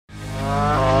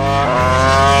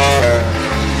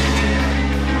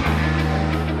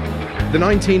The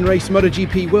 19-race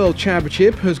MotoGP World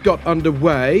Championship has got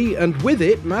underway, and with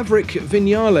it, Maverick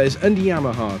Vinales and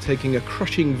Yamaha taking a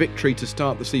crushing victory to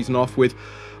start the season off with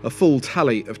a full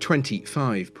tally of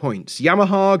 25 points.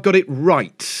 Yamaha got it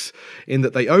right in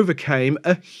that they overcame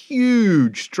a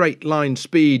huge straight-line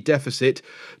speed deficit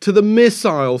to the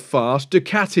missile-fast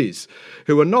Ducatis,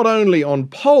 who are not only on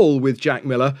pole with Jack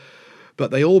Miller, but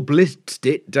they all blitzed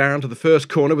it down to the first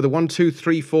corner with a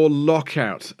 1-2-3-4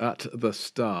 lockout at the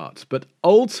start. But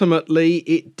ultimately,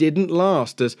 it didn't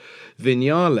last as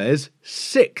Vinales,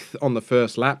 6th on the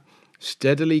first lap,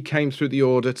 steadily came through the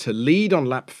order to lead on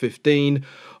lap 15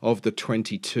 of the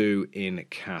 22 in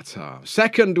Qatar.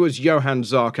 Second was Johan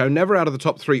Zarco, never out of the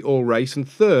top three all race, and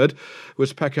third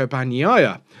was Pecco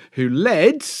Bagnaia, who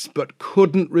led but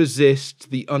couldn't resist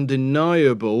the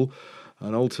undeniable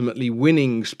and ultimately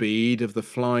winning speed of the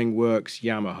Flying Works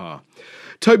Yamaha.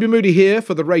 Toby Moody here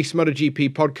for the Race MotoGP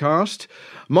podcast.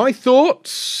 My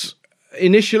thoughts,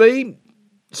 initially,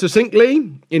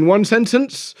 succinctly, in one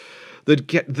sentence, the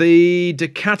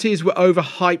Ducatis were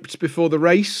overhyped before the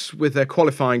race with their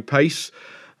qualifying pace,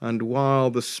 and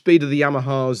while the speed of the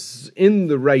Yamahas in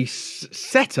the race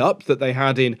setup that they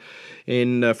had in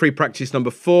free practice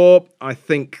number 4, I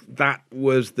think that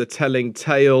was the telling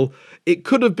tale. It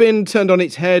could have been turned on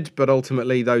its head, but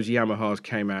ultimately those Yamahas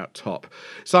came out top.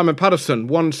 Simon Patterson,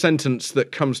 one sentence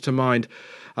that comes to mind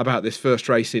about this first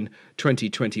race in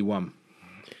 2021.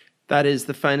 That is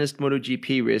the finest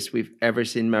MotoGP race we've ever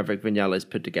seen Maverick Vinales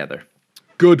put together.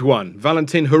 Good one.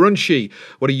 Valentin Hurunshi,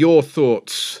 what are your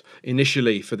thoughts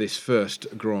initially for this first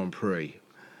Grand Prix?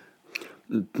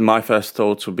 My first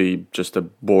thoughts would be just a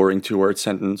boring two-word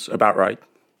sentence, about right.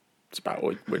 It's about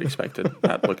what we'd expected.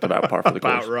 That looked about par for the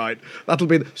course. About right. That'll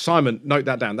be, Simon, note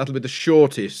that down. That'll be the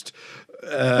shortest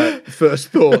first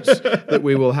thoughts that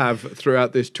we will have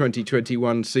throughout this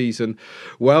 2021 season.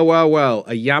 Well.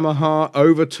 A Yamaha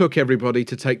overtook everybody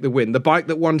to take the win. The bike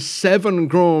that won 7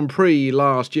 Grand Prix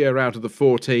last year out of the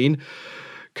 14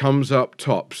 comes up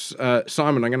tops.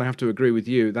 Simon, I'm going to have to agree with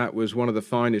you. That was one of the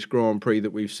finest Grand Prix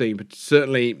that we've seen, but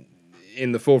certainly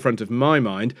in the forefront of my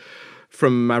mind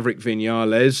from Maverick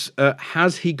Vinales.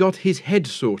 Has he got his head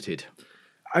sorted?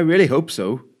 I really hope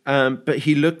so. But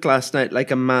he looked last night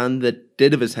like a man that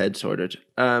did have his head sorted.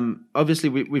 Obviously,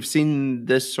 we've seen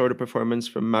this sort of performance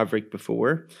from Maverick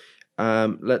before.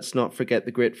 Let's not forget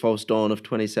the great false dawn of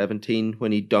 2017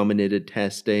 when he dominated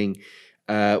testing,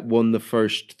 won the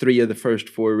first 3 of the first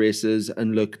 4 races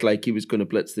and looked like he was going to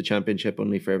blitz the championship,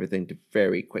 only for everything to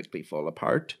very quickly fall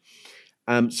apart.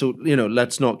 So,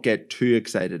 let's not get too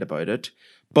excited about it.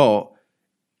 But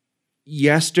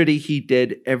yesterday he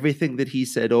did everything that he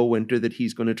said all winter that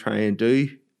he's going to try and do.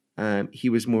 He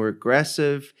was more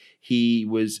aggressive. He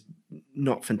was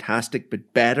not fantastic,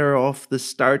 but better off the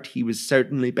start. He was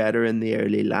certainly better in the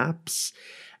early laps.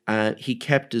 He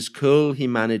kept his cool. He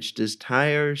managed his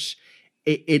tires.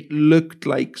 It looked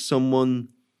like someone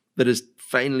that has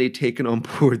finally taken on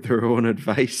board their own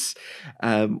advice,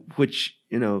 which,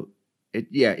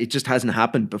 it just hasn't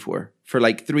happened before. For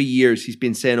like 3 years, he's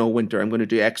been saying all winter, I'm going to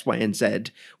do X, Y, and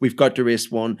Z. We've got to race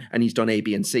 1, and he's done A,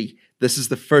 B, and C. This is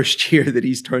the first year that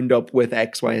he's turned up with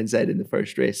X, Y, and Z in the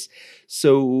first race.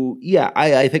 So, yeah,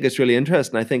 I think it's really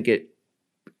interesting. I think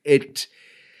it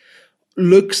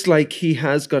looks like he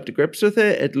has got to grips with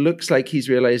it. It looks like he's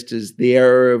realized the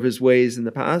error of his ways in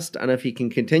the past. And if he can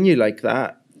continue like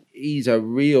that, he's a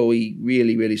really,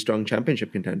 really, really strong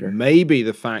championship contender. Maybe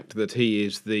the fact that he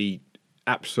is the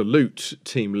absolute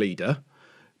team leader,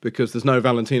 because there's no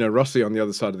Valentino Rossi on the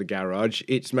other side of the garage,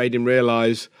 it's made him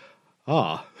realise,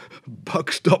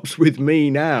 buck stops with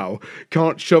me now.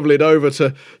 Can't shovel it over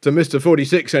to Mr.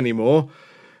 46 anymore.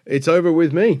 It's over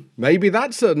with me. Maybe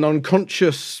that's an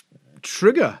unconscious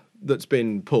trigger that's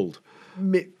been pulled.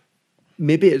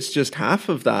 Maybe it's just half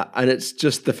of that, and it's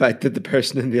just the fact that the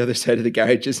person on the other side of the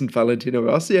garage isn't Valentino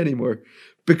Rossi anymore,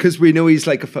 because we know he's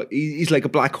like a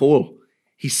black hole.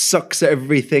 He sucks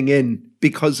everything in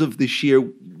because of the sheer,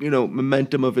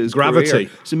 momentum of his gravity. Career.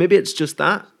 So maybe it's just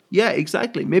that. Yeah,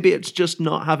 exactly. Maybe it's just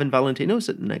not having Valentino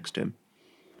sitting next to him.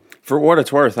 For what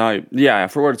it's worth, I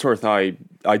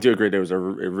do agree there was a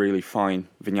really fine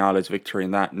Vinales victory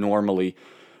in that. Normally,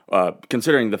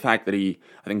 considering the fact that he,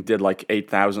 I think, did like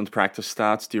 8,000 practice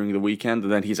starts during the weekend,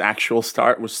 and then his actual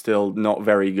start was still not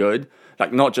very good.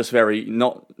 Like not just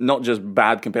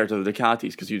bad compared to the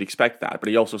Ducatis, because you'd expect that, but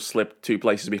he also slipped 2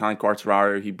 places behind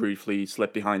Quartararo. He briefly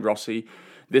slipped behind Rossi.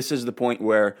 This is the point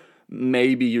where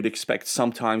maybe you'd expect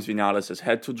sometimes Vinales'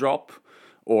 head to drop,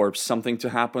 or something to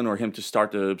happen, or him to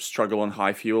start to struggle on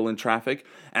high fuel in traffic.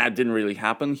 And it didn't really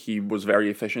happen. He was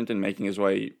very efficient in making his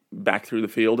way back through the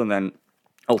field, and then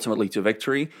ultimately to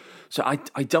victory. So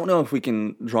I don't know if we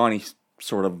can draw any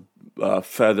sort of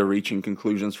further reaching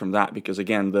conclusions from that, because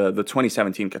again, the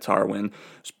 2017 Qatar win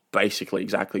is basically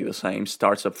exactly the same.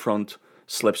 Starts up front,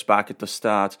 slips back at the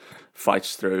start,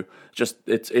 fights through. Just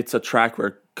it's a track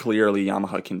where clearly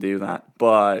Yamaha can do that.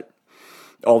 But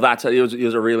all that said, it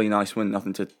was a really nice win,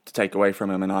 nothing to take away from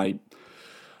him, and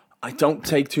I don't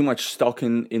take too much stock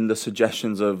in the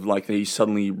suggestions of like that he's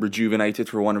suddenly rejuvenated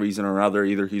for one reason or another.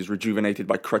 Either he's rejuvenated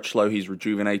by Crutchlow, he's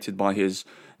rejuvenated by his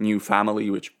new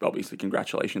family, which obviously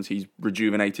congratulations, he's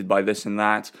rejuvenated by this and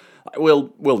that.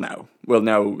 We'll know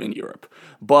in Europe.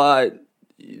 But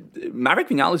Maverick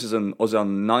Vinales was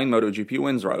on 9 MotoGP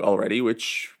wins already,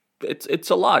 which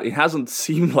it's a lot. It hasn't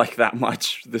seemed like that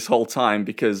much this whole time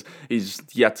because he's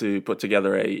yet to put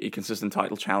together a consistent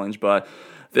title challenge, but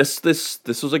this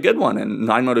was a good one, and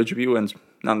 9 MotoGP wins,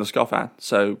 none to scoff at.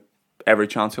 So every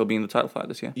chance he'll be in the title fight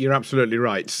this year. You're absolutely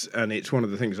right, and it's one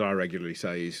of the things I regularly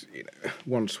say is,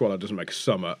 one swallow doesn't make a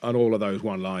summer, and all of those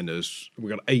one-liners, we've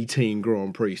got 18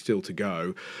 Grand Prix still to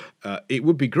go. It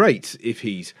would be great if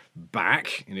he's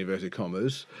back, in inverted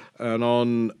commas, and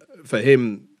on, for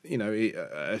him,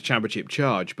 a championship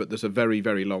charge, but there's a very,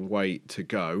 very long way to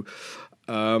go.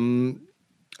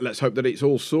 Let's hope that it's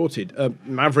all sorted.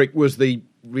 Maverick was the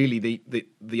only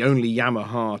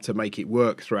Yamaha to make it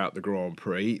work throughout the Grand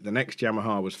Prix. The next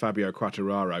Yamaha was Fabio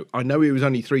Quartararo. I know he was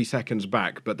only 3 seconds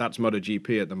back, but that's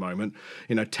MotoGP at the moment.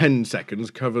 10 seconds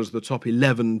covers the top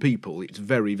 11 people. It's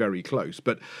very, very close.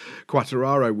 But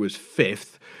Quartararo was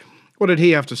 5th. What did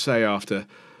he have to say after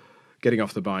getting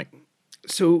off the bike?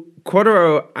 So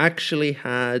Quartararo actually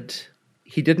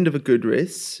he didn't have a good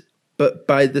race, but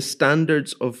by the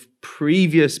standards of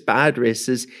previous bad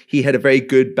races, he had a very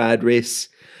good bad race.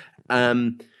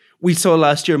 We saw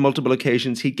last year on multiple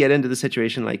occasions, he'd get into the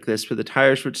situation like this where the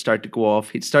tyres would start to go off,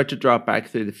 he'd start to drop back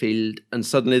through the field, and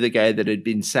suddenly the guy that had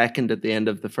been second at the end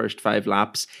of the first 5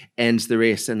 laps ends the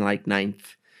race in like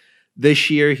 9th. This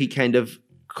year, he kind of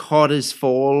caught his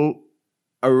fall,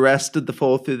 arrested the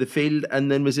fall through the field,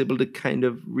 and then was able to kind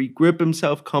of regroup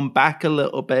himself, come back a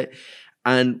little bit.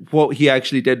 And what he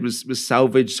actually did was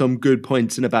salvage some good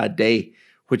points in a bad day,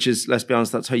 which is, let's be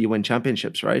honest, that's how you win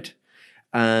championships, right?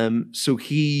 So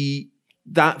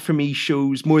that for me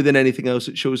shows, more than anything else,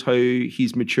 it shows how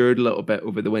he's matured a little bit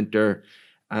over the winter,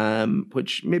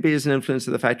 which maybe is an influence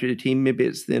of the factory team. Maybe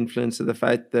it's the influence of the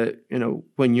fact that,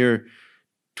 when you're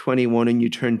 21 and you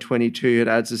turn 22, it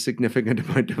adds a significant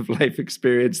amount of life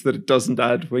experience that it doesn't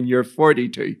add when you're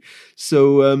 42.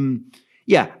 So,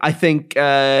 yeah, I think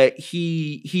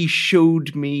he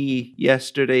showed me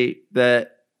yesterday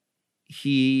that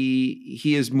he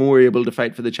is more able to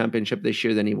fight for the championship this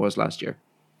year than he was last year.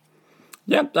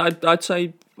 Yeah, I'd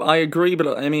say I agree,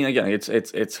 but I mean, again,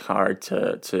 it's hard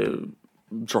to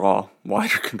draw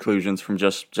wider conclusions from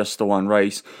just the one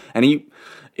race, and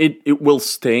it will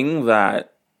sting that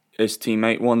his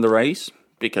teammate won the race,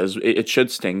 because it should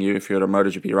sting you if you're a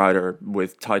MotoGP rider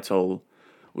with title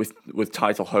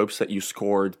hopes that you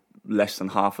scored less than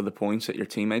half of the points that your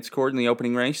teammate scored in the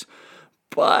opening race.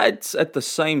 But at the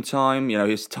same time,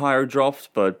 his tire dropped,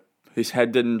 but his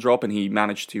head didn't drop, and he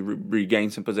managed to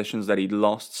regain some positions that he'd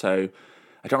lost. So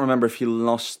I don't remember if he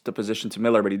lost the position to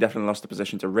Miller, but he definitely lost the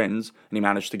position to Rins, and he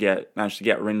managed to get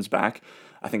Rins back.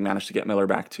 I think managed to get Miller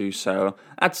back too. So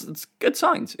it's good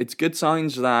signs. It's good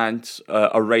signs that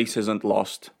a race isn't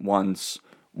lost once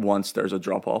there's a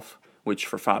drop off, which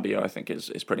for Fabio I think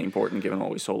is pretty important given what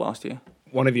we saw last year.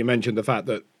 One of you mentioned the fact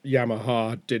that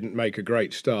Yamaha didn't make a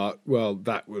great start. Well,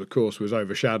 that of course was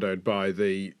overshadowed by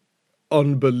the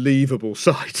unbelievable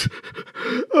sight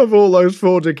of all those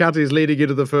 4 Ducatis leading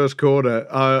into the first corner.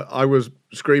 I was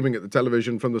screaming at the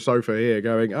television from the sofa here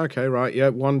going, okay, right, yeah,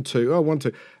 1, 2, 1,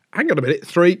 2. Hang on a minute,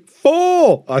 3,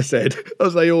 4, I said,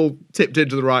 as they all tipped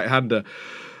into the right-hander.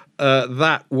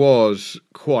 That was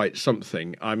quite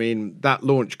something. I mean, that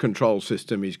launch control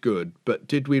system is good, but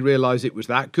did we realise it was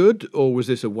that good, or was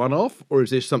this a one-off, or is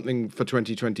this something for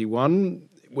 2021?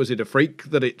 Was it a freak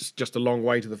that it's just a long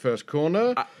way to the first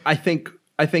corner? I think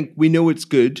we know it's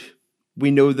good.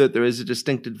 We know that there is a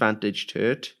distinct advantage to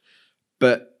it,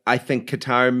 but I think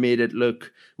Qatar made it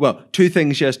look, well, 2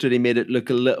 things yesterday made it look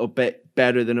a little bit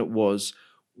better than it was.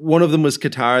 One of them was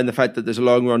Qatar and the fact that there's a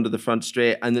long run to the front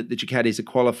straight and that the Ducatis have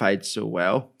qualified so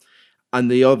well.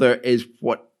 And the other is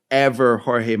whatever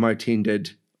Jorge Martin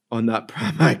did on that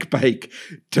Pramac bike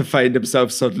to find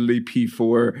himself suddenly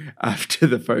P4 after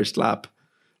the first lap.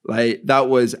 Like, that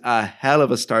was a hell of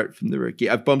a start from the rookie.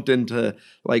 I've bumped into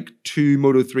like 2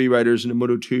 Moto3 riders and a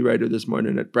Moto2 rider this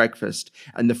morning at breakfast.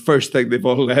 And the first thing they've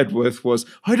all led with was,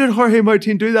 how did Jorge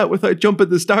Martin do that without jumping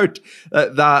the start?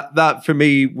 That for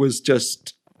me was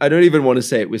just, I don't even want to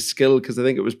say it was skill, because I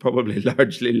think it was probably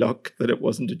largely luck that it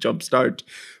wasn't a jump start.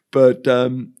 But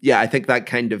I think that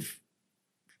kind of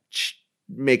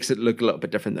makes it look a little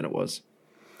bit different than it was.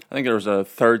 I think there was a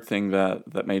third thing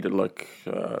that made it look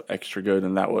extra good,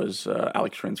 and that was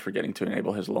Alex Rins forgetting to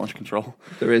enable his launch control.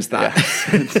 There is that.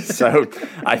 Yeah. So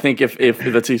I think if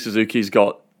the T Suzuki's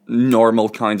got normal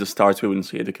kinds of starts, we wouldn't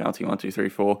see a Ducati 1, 2, 3,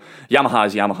 4. Yamaha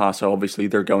is Yamaha, so obviously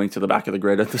they're going to the back of the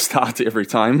grid at the start every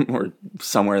time, or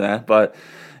somewhere there. But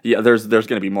yeah, there's going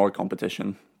to be more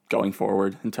competition going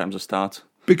forward in terms of starts.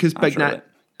 Because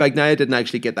Bagnaia didn't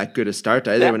actually get that good a start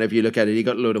either. Yeah. Whenever you look at it, he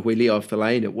got a load of wheelie off the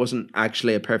line. It wasn't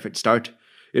actually a perfect start.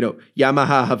 You know,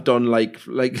 Yamaha have done like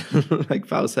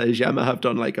Val says, Yamaha have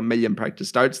done like 1 million practice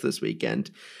starts this weekend,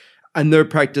 and their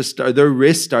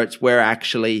race starts were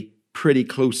actually pretty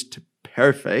close to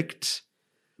perfect,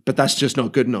 but that's just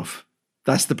not good enough.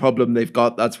 That's the problem they've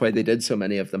got. That's why they did so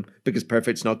many of them, because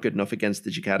perfect's not good enough against the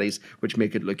Ducatis, which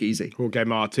make it look easy. Jorge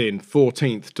Martin,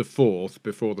 14th to 4th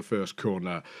before the first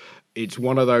corner. It's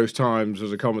one of those times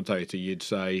as a commentator you'd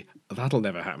say, that'll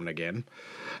never happen again.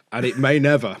 And it may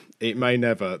never. It may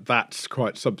never. That's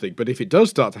quite something. But if it does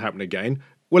start to happen again,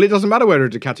 well, it doesn't matter whether a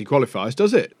Ducati qualifies,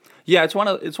 does it? Yeah, it's one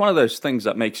of those things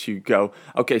that makes you go,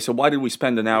 okay, so why did we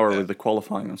spend an hour with the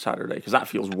qualifying on Saturday? Because that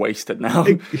feels wasted now.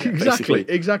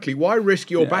 Exactly. Why risk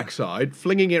your backside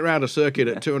flinging it around a circuit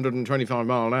at 225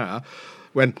 mile an hour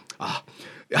when,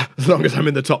 as long as I'm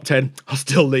in the top 10, I'll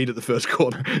still lead at the first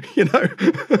corner, you know?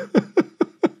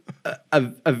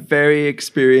 A very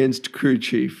experienced crew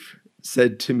chief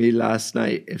said to me last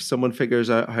night, if someone figures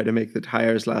out how to make the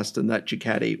tires last in that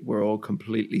Ducati, we're all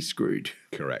completely screwed.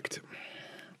 Correct.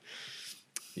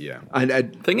 Yeah.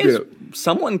 And thing is,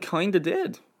 someone kind of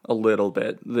did a little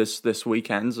bit this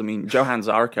weekend. I mean, Johan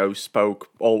Zarco spoke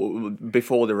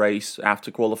before the race,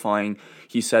 after qualifying.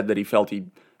 He said that he felt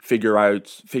he'd figured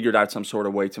out some sort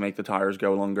of way to make the tires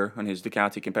go longer on his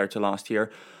Ducati compared to last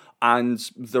year. And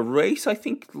the race, I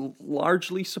think,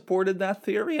 largely supported that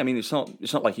theory. I mean, it's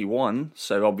not like he won,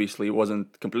 so obviously it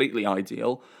wasn't completely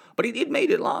ideal. But it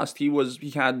made it last. He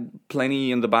had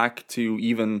plenty in the back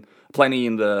plenty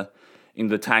in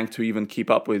the tank to even keep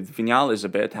up with Vinales a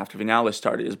bit after Vinales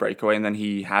started his breakaway, and then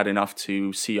he had enough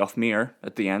to see off Mir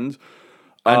at the end.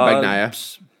 And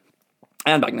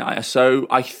Bagnaia. So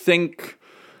I think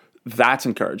that's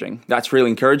encouraging. That's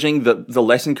really encouraging. The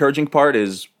less encouraging part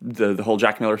is the whole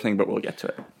Jack Miller thing, but we'll get to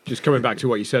it. Just coming back to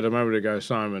what you said a moment ago,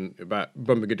 Simon, about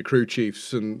bumping into crew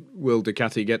chiefs and will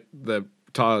Ducati get the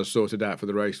tyres sorted out for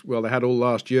the race? Well, they had all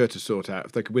last year to sort out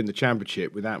if they could win the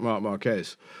championship without Marc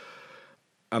Marquez.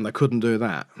 And they couldn't do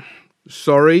that.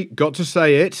 Sorry, got to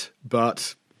say it,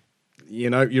 but, you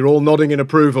know, you're all nodding in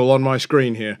approval on my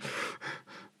screen here.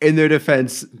 In their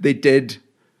defense, they did,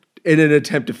 in an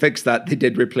attempt to fix that, they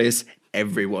did replace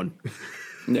everyone.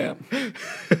 Yeah.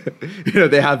 You know,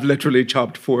 they have literally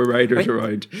chopped 4 riders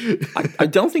around. I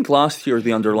don't think last year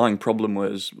the underlying problem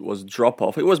was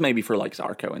drop-off. It was maybe for, like,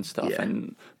 Zarco and stuff. Yeah.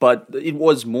 But it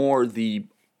was more the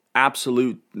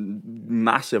absolute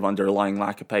massive underlying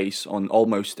lack of pace on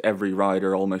almost every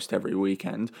rider, almost every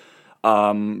weekend,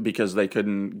 because they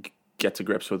couldn't get to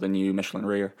grips with the new Michelin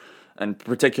rear. And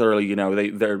particularly, you know,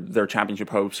 their championship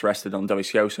hopes rested on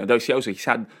Dovizioso. Dovizioso, he's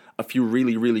had a few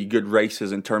really, really good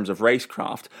races in terms of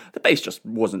racecraft. The pace just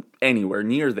wasn't anywhere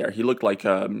near there. He looked like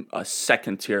a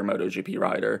second-tier MotoGP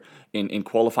rider. In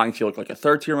qualifying, he looked like a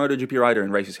third-tier MotoGP rider.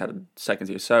 In races, had a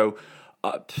second-tier. So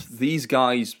these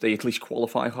guys, they at least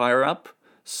qualify higher up.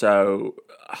 So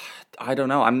I don't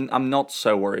know. I'm not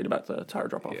so worried about the tire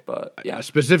drop-off. But yeah, I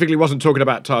specifically wasn't talking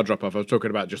about tire drop-off. I was talking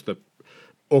about just the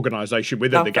organisation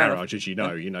within the garage, as you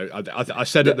know. You know, I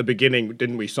said at the beginning,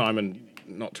 didn't we, Simon?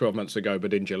 Not 12 months ago,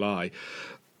 but in July.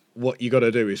 What you got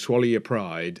to do is swallow your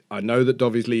pride. I know that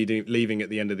Dov is leaving at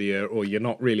the end of the year, or you're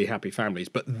not really happy families,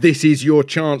 but this is your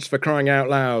chance, for crying out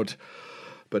loud.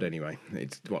 But anyway,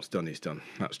 what's done is done.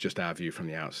 That's just our view from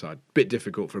the outside. Bit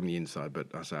difficult from the inside, but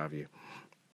that's our view.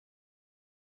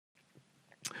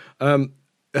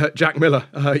 Jack Miller,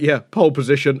 pole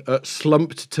position,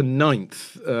 slumped to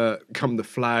 9th come the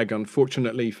flag,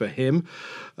 unfortunately for him,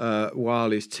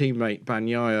 while his teammate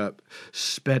Bagnaia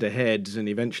sped ahead and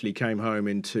eventually came home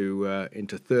into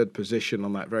 3rd position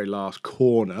on that very last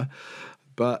corner.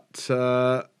 But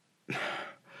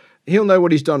he'll know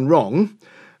what he's done wrong,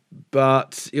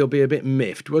 but he'll be a bit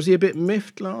miffed. Was he a bit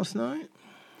miffed last night?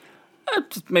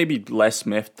 Maybe less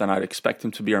miffed than I'd expect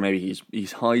him to be, or maybe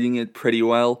he's hiding it pretty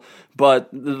well. But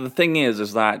the thing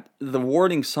is that the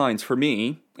warning signs for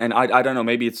me, and I don't know,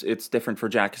 maybe it's different for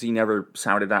Jack because he never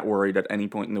sounded that worried at any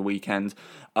point in the weekend.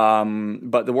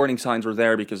 But the warning signs were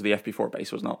there because the FP4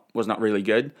 pace was not really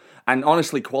good. And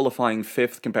honestly, qualifying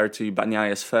fifth compared to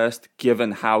Bagnaya's first,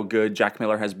 given how good Jack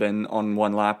Miller has been on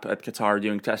one lap at Qatar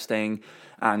during testing,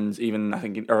 and even I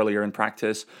think earlier in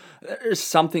practice, there's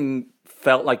something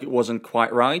felt like it wasn't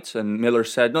quite right, and Miller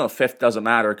said, no, fifth doesn't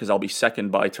matter because I'll be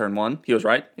second by turn one. He was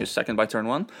right. He was second by turn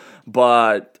one.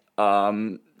 But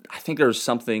I think there was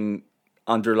something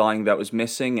underlying that was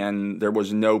missing, and there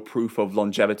was no proof of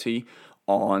longevity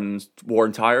on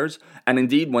worn tires. And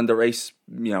indeed, when the race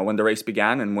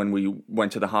began and when we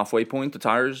went to the halfway point, the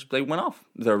tires, they went off.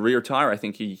 The rear tire, I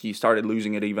think he started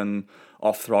losing it even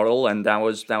off throttle, and that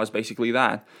was basically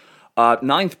that.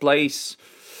 Ninth place,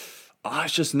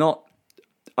 it's just not,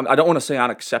 I don't want to say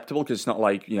unacceptable because it's not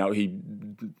like,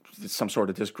 it's some sort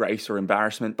of disgrace or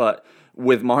embarrassment, but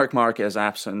with Marc Marquez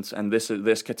absent and this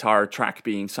Qatar track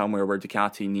being somewhere where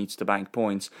Ducati needs to bank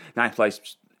points, ninth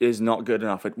place is not good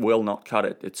enough. It will not cut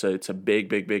it. It's a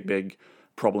big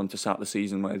problem to start the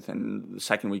season with, and the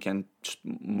second weekend just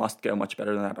must go much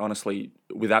better than that. Honestly,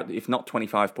 if not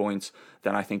 25 points,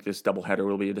 then I think this doubleheader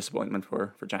will be a disappointment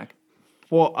for Jack.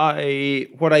 What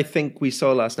I think we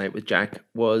saw last night with Jack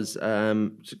was a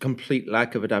complete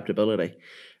lack of adaptability.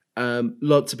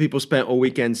 Lots of people spent all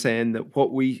weekend saying that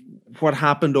what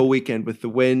happened all weekend with the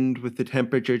wind, with the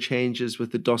temperature changes,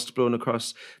 with the dust blowing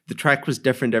across, the track was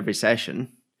different every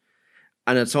session.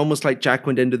 And it's almost like Jack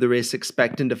went into the race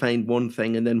expecting to find one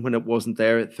thing, and then when it wasn't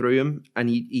there, it threw him. And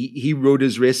he wrote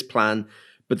his race plan,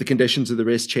 but the conditions of the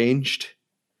race changed.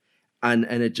 And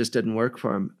it just didn't work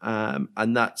for him.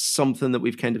 And that's something that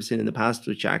we've kind of seen in the past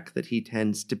with Jack, that he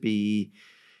tends to be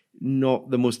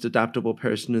not the most adaptable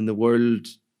person in the world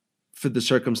for the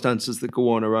circumstances that go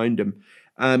on around him.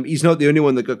 He's not the only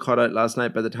one that got caught out last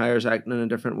night by the tyres acting in a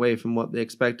different way from what they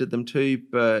expected them to,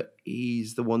 but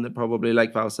he's the one that probably,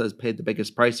 like Val says, paid the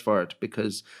biggest price for it,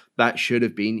 because that should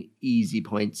have been easy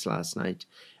points last night.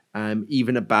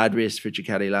 Even a bad race for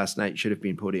Ducati last night should have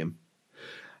been podium.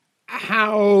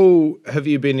 How have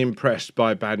you been impressed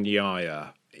by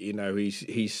Bagnaia?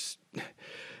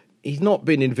 He's not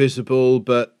been invisible,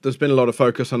 but there's been a lot of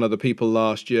focus on other people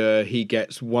last year. He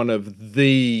gets one of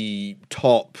the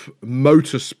top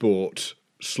motorsport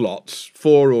slots,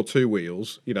 4 or 2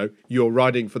 wheels. You're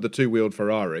riding for the 2-wheeled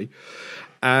Ferrari.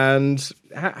 And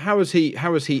how has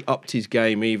he upped his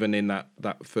game even in that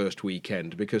first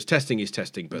weekend? Because testing is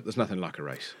testing, but there's nothing like a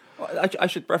race. Well, I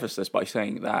should preface this by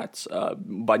saying that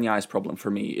Bagnaia's problem for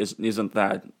me isn't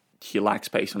that he lacks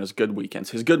pace on his good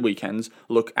weekends. His good weekends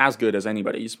look as good as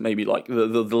anybody's. Maybe like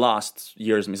the last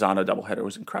year's Misano doubleheader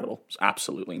was incredible. It's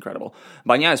absolutely incredible.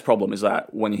 Bagnaia's problem is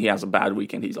that when he has a bad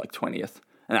weekend, he's like 20th.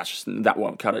 And that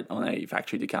won't cut it on a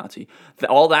factory Ducati.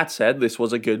 All that said, this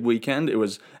was a good weekend. It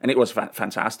was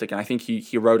fantastic. And I think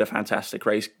he rode a fantastic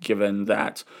race, given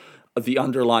that the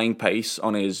underlying pace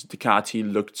on his Ducati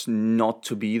looked not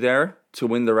to be there to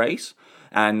win the race.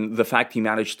 And the fact he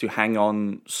managed to hang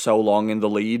on so long in the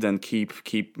lead and keep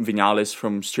Viñales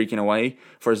from streaking away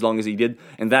for as long as he did,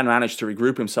 and then managed to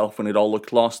regroup himself when it all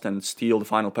looked lost and steal the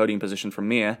final podium position from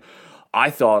Mir, I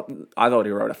thought he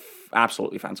rode a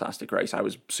absolutely fantastic race. I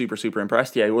was super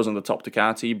impressed. Yeah, he wasn't the top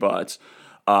Ducati, but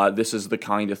this is the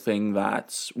kind of thing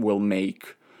that will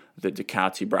make the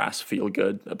Ducati brass feel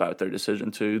good about their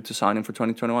decision to sign him for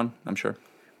 2021, I'm sure.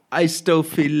 I still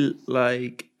feel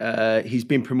like he's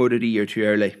been promoted a year too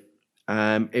early.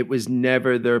 It was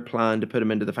never their plan to put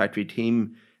him into the factory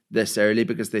team this early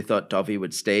because they thought Dovi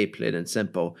would stay, plain and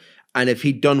simple. And if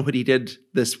he'd done what he did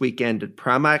this weekend at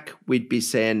Pramac, we'd be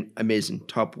saying, amazing,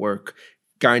 top work,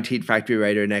 guaranteed factory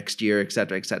rider next year,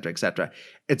 etc., etc., etc.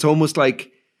 It's almost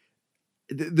like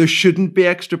there shouldn't be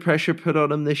extra pressure put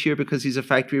on him this year because he's a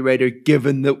factory rider,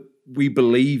 given that we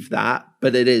believe that,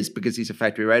 but it is because he's a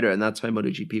factory rider, and that's how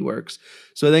MotoGP works.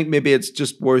 So I think maybe it's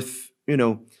just worth,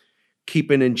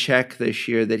 keeping in check this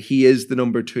year that he is the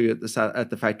number 2 at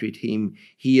the factory team.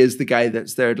 He is the guy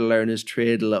that's there to learn his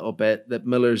trade a little bit, that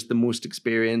Miller's the most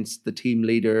experienced, the team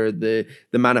leader, the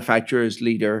manufacturer's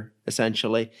leader,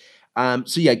 essentially.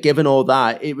 Given all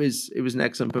that, it was an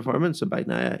excellent performance of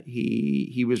Bagnaia.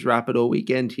 He was rapid all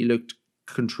weekend. He looked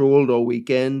controlled all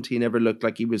weekend. He never looked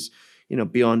like he was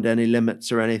beyond any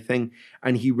limits or anything.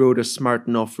 And he rode a smart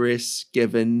enough race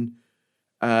given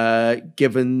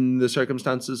the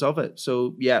circumstances of it.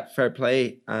 So yeah, fair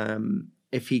play.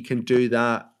 If he can do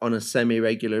that on a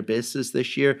semi-regular basis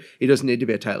this year, he doesn't need to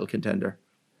be a title contender.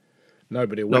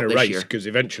 Nobody will win a this race year. because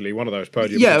eventually one of those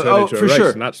podiums Yeah, will turn into a for race,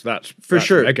 sure. and that's For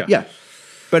sure, mega. yeah.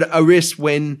 But a race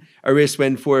win,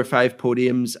 4 or 5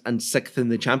 podiums and 6th in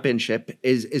the championship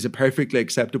is a perfectly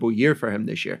acceptable year for him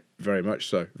this year. Very much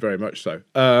so, very much so.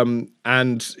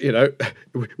 And you know,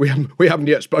 we haven't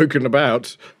yet spoken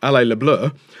about Alain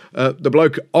Lebleu, the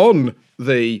bloke on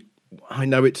the. I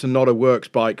know it's not a works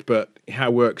bike, but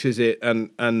how works is it?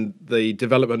 And the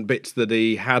development bits that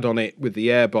he had on it with the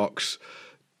airbox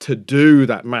to do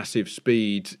that massive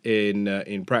speed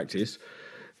in practice.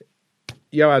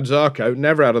 Johan Zarco,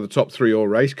 never out of the top 3 all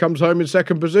race, comes home in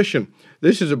 2nd position.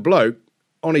 This is a bloke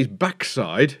on his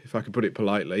backside, if I can put it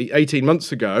politely, 18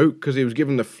 months ago, because he was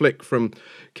given the flick from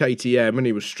KTM and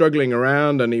he was struggling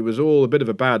around and he was all a bit of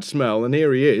a bad smell. And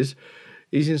here he is.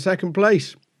 He's in 2nd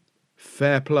place.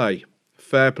 Fair play.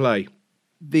 Fair play.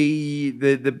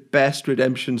 The best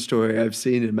redemption story I've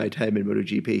seen in my time in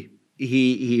MotoGP.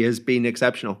 He has been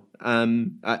exceptional.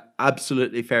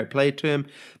 Absolutely fair play to him.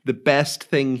 The best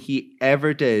thing he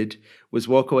ever did was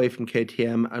walk away from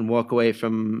KTM and walk away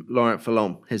from Laurent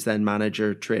Fillon, his then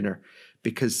manager, trainer.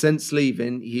 Because since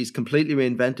leaving, he's completely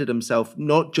reinvented himself,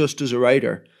 not just as a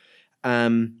rider.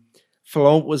 Fillon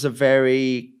was a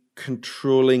very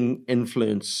controlling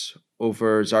influence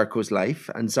over Zarco's life,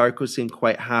 and Zarco seemed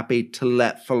quite happy to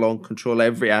let Fillon control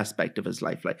every aspect of his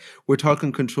life. Like, we're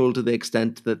talking control to the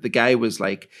extent that the guy was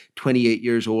like 28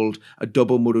 years old, a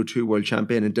double Moto2 world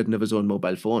champion, and didn't have his own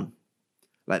mobile phone.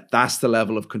 Like, that's the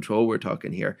level of control we're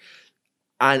talking here.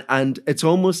 And it's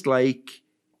almost like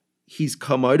he's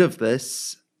come out of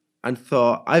this and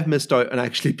thought, I've missed out on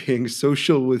actually being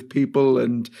social with people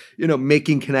and, you know,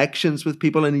 making connections with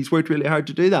people, and he's worked really hard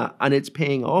to do that. And it's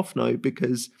paying off now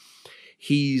because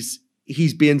he's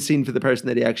being seen for the person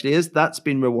that he actually is. That's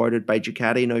been rewarded by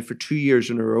Ducati now for 2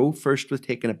 years in a row. First with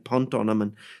taking a punt on him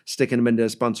and sticking him into a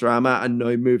Sponsorama, and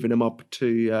now moving him up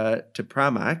to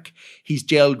Pramac. He's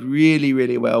gelled really,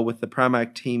 really well with the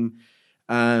Pramac team.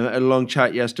 A long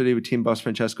chat yesterday with team boss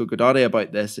Francesco Godotti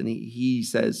about this, and he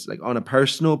says, like, on a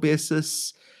personal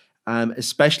basis,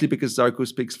 especially because Zarco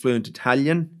speaks fluent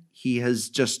Italian, he has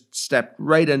just stepped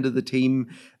right into the team.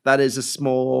 That is a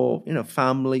small, you know,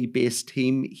 family-based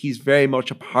team. He's very much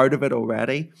a part of it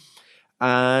already.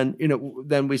 And, you know,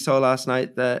 then we saw last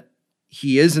night that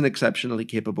he is an exceptionally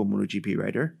capable MotoGP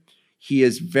rider. He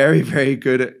is very, very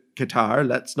good at Qatar.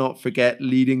 Let's not forget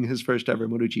leading his first ever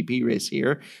MotoGP race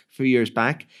here a few years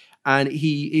back. And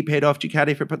he paid off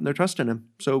Ducati for putting their trust in him.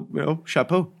 So, you know,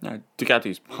 chapeau.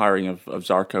 Ducati's hiring of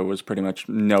Zarco was pretty much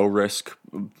no risk,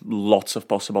 lots of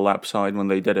possible upside when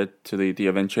they did it to the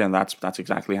Avinci, and that's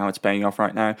exactly how it's paying off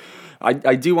right now.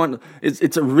 I do want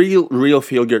it's a real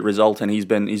feel good result, and he's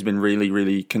been really,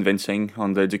 really convincing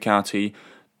on the Ducati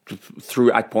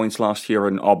through at points last year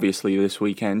and obviously this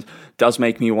weekend. Does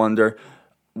make me wonder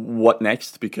what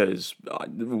next, because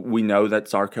we know that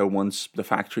Zarco wants the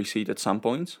factory seat at some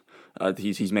point.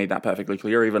 He's made that perfectly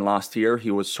clear. Even last year,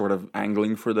 he was sort of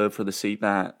angling for the seat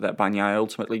that Bagnaia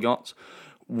ultimately got.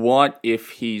 What if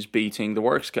he's beating the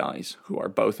works guys, who are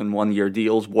both in 1 year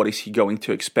deals? What is he going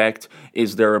to expect?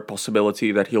 Is there a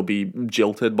possibility that he'll be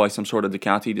jilted by some sort of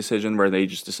Ducati decision where they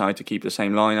just decide to keep the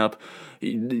same lineup?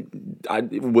 He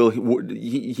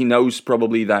knows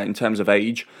probably that in terms of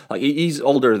age, like he's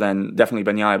older than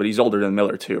definitely Bagnaia, but he's older than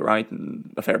Miller too, right?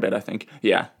 A fair bit, I think.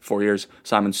 Yeah, 4 years.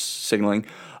 Simon's signaling.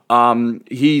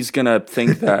 He's gonna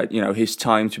think that, you know, his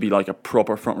time to be like a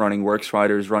proper front-running works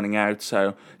rider is running out.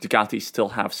 So Ducati still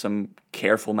have some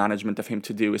careful management of him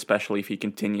to do, especially if he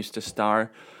continues to star.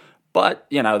 But,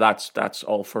 you know, that's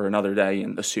all for another day.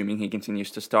 And assuming he continues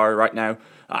to star right now,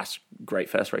 that's great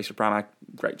first race for Pramac.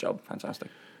 Great job, fantastic.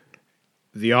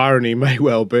 The irony may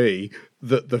well be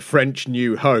that the French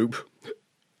New Hope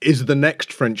is the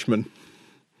next Frenchman.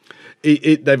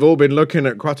 They've all been looking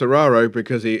at Quartararo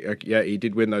because he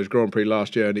did win those Grand Prix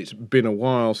last year, and it's been a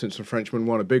while since a Frenchman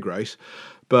won a big race.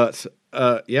 But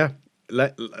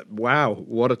wow,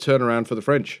 what a turnaround for the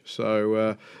French.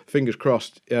 So fingers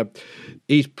crossed.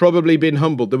 He's probably been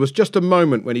humbled. There was just a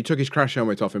moment when he took his crash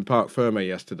helmet off in Parc Fermé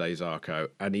yesterday, Zarco,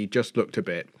 and he just looked a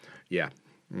bit,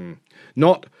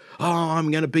 not, I'm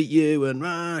going to beat you,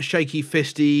 and shaky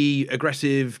fisty,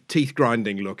 aggressive, teeth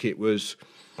grinding look. It was,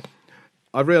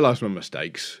 I've realised my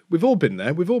mistakes. We've all been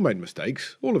there. We've all made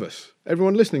mistakes. All of us.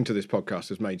 Everyone listening to this podcast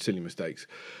has made silly mistakes.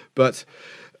 But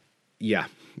yeah,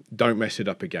 don't mess it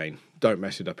up again. Don't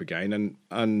mess it up again.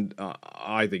 And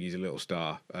I think he's a little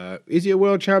star. Is he a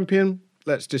world champion?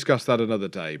 Let's discuss that another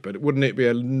day. But wouldn't it be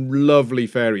a lovely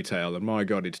fairy tale? And my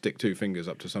God, he'd stick two fingers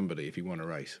up to somebody if he won a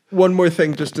race. One more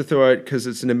thing just to throw out, because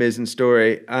it's an amazing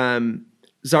story.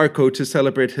 Zarco, to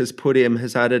celebrate his podium,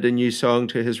 has added a new song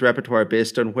to his repertoire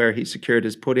based on where he secured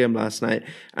his podium last night.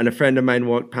 And a friend of mine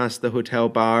walked past the hotel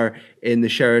bar in the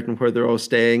Sheraton where they're all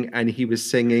staying, and he was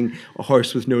singing A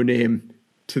Horse With No Name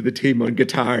to the team on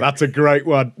guitar. That's a great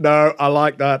one. No, I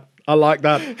like that. I like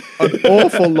that an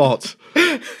awful lot.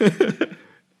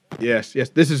 Yes.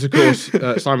 This is, of course,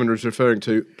 Simon was referring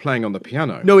to playing on the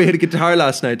piano. No, he had a guitar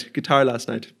last night.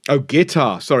 Oh,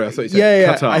 guitar. Sorry, I thought you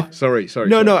said guitar. Sorry.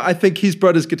 No, I think he's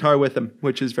brought his guitar with him,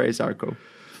 which is very Zarco.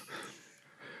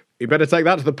 You better take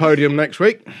that to the podium next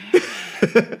week.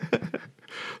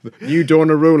 New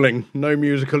Dorner ruling, no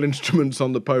musical instruments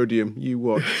on the podium. You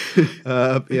watch.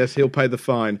 Yes, he'll pay the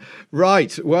fine.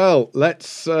 Right. Well, let's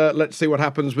see what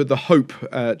happens with the Hope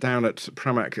down at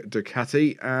Pramac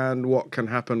Ducati and what can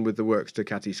happen with the Works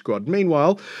Ducati squad.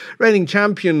 Meanwhile, reigning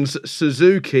champions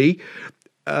Suzuki.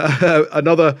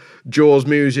 Another Jaws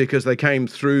music as they came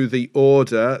through the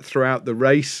order throughout the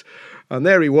race. And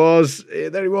there he was. He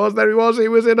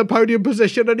was in a podium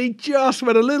position and he just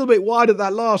went a little bit wide at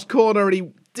that last corner and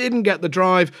he didn't get the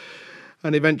drive.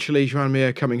 And eventually Joan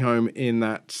Mir coming home in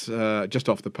that, just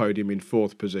off the podium in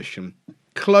 4th position.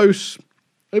 Close.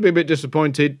 I'll be a bit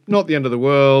disappointed. Not the end of the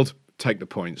world. Take the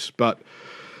points. But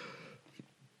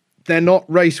they're not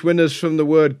race winners from the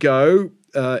word go.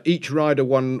 Each rider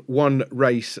won one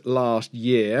race last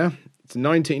year. It's a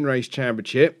 19-race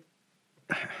championship.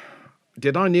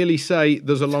 Did I nearly say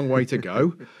there's a long way to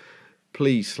go?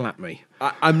 Please slap me.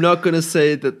 I'm not going to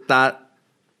say that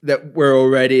we're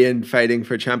already in fighting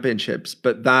for championships,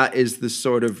 but that is the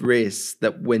sort of race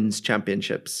that wins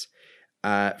championships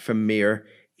from Mir.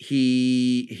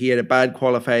 He had a bad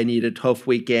qualifying, he had a tough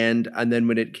weekend, and then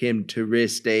when it came to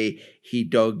race day, he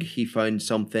found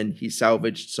something, he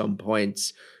salvaged some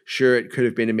points. Sure, it could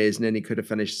have been amazing and he could have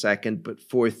finished second, but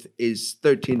 4th is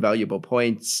 13 valuable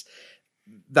points.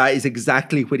 That is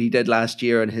exactly what he did last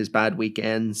year on his bad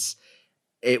weekends.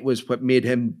 It was what made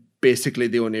him basically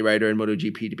the only rider in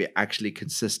MotoGP to be actually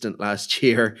consistent last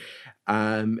year.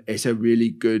 It's a really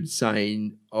good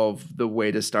sign of the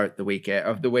way to start the weekend,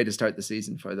 of the way to start the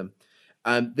season for them.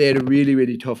 They had a really,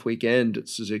 really tough weekend at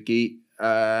Suzuki.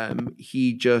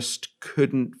 He just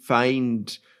couldn't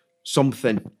find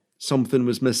something. Something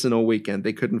was missing all weekend.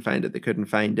 They couldn't find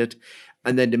it.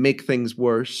 And then to make things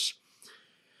worse,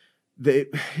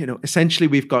 essentially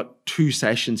we've got 2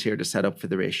 sessions here to set up for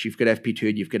the race. You've got FP2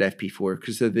 and you've got FP4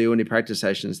 because they're the only practice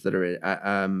sessions that are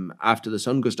after the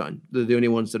sun goes down. They're the only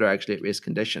ones that are actually at race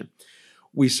condition.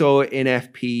 We saw in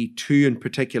FP2 in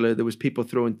particular, there was people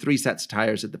throwing 3 sets of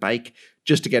tyres at the bike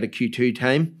just to get a Q2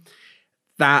 time.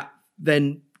 That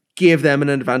then gave them an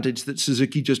advantage that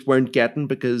Suzuki just weren't getting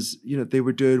because, they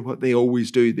were doing what they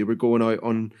always do. They were going out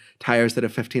on tyres that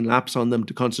have 15 laps on them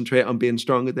to concentrate on being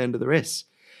strong at the end of the race.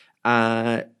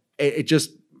 It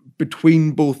just,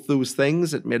 between both those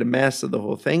things, it made a mess of the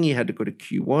whole thing. He had to go to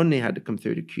Q1, he had to come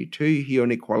through to Q2, he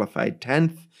only qualified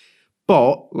 10th.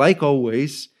 But, like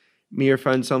always, Mir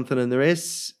found something in the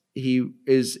race. He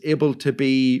is able to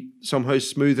be somehow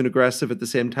smooth and aggressive at the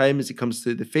same time as he comes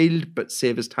through the field, but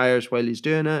save his tyres while he's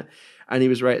doing it. And he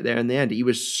was right there in the end. He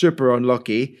was super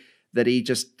unlucky that he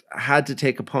just had to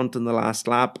take a punt in the last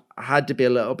lap, had to be a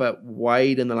little bit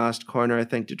wide in the last corner, I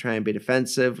think, to try and be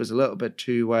defensive, was a little bit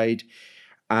too wide.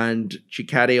 And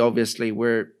Ducati, obviously,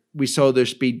 we saw their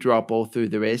speed drop all through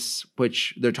the race,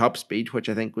 their top speed, which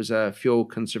I think was a fuel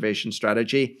conservation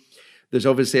strategy. There's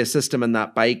obviously a system in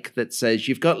that bike that says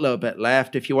you've got a little bit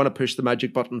left. If you want to push the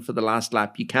magic button for the last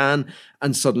lap, you can.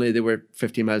 And suddenly they were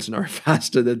 50 miles an hour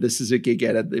faster than the Suzuki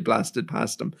get it. They blasted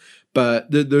past them.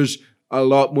 But there's a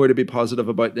lot more to be positive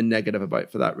about than negative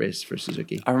about for that race for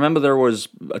Suzuki. I remember there was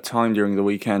a time during the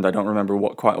weekend, I don't remember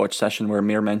which session, where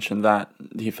Mir mentioned that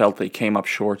he felt they came up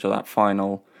short of that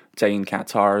final day in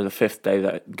Qatar, the 5th day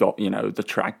that got, the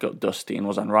track got dusty and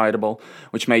was unrideable,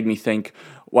 which made me think,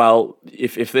 well,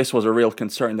 if this was a real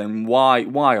concern, then why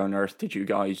on earth did you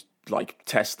guys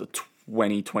test the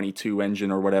 2022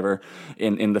 engine or whatever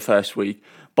in the first week?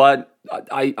 But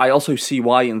I also see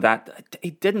why in that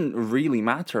it didn't really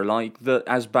matter.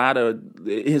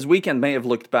 His weekend may have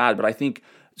looked bad, but I think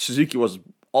Suzuki was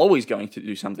always going to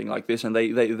do something like this, and they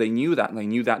knew that. They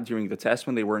knew that during the test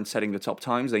when they weren't setting the top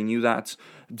times. They knew that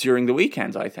during the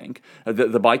weekend, I think.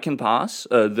 The bike can pass.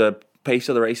 The pace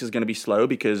of the race is going to be slow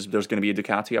because there's going to be a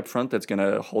Ducati up front that's going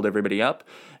to hold everybody up.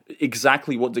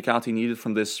 Exactly what Ducati needed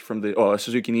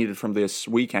Suzuki needed from this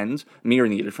weekend, Mir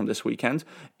needed from this weekend,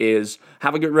 is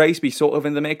have a good race, be sort of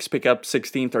in the mix, pick up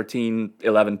 16, 13,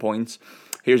 11 points.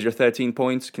 Here's your 13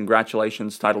 points.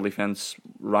 Congratulations, title defense,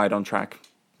 right on track.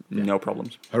 Yeah. No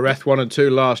problems. Jerez 1 and 2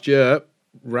 last year.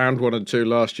 round 1 and 2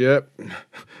 last year.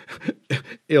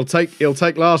 he'll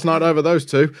take last night over those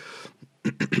two.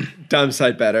 Damn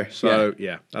sight better. So,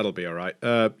 yeah, that'll be all right.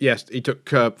 Yes, he took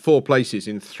 4 places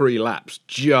in 3 laps,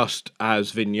 just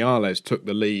as Viñales took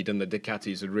the lead and the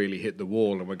Ducatis had really hit the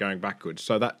wall and were going backwards.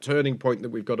 So that turning point that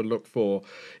we've got to look for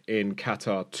in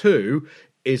Qatar 2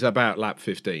 is about lap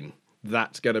 15.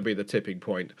 That's going to be the tipping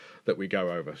point that we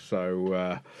go over.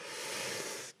 So,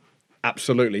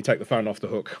 absolutely take the phone off the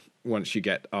hook once you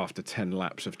get after 10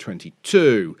 laps of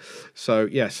 22. So,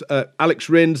 yes, Alex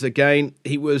Rins, again,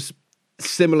 he was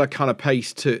similar kind of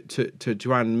pace to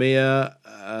Joan Mir,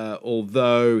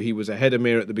 although he was ahead of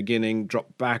Mir at the beginning,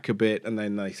 dropped back a bit, and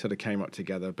then they sort of came up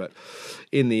together. But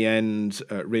in the end,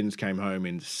 Rins came home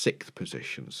in 6th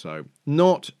position. So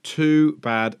not too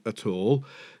bad at all,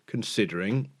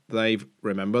 considering they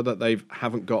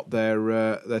haven't got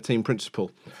their team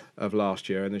principal of last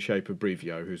year in the shape of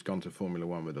Brivio, who's gone to Formula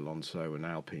One with Alonso and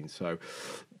Alpine. So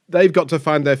they've got to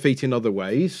find their feet in other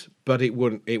ways, but it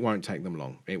won't take them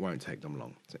long. It won't take them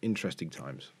long. It's interesting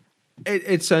times.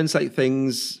 It sounds like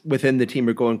things within the team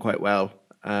are going quite well.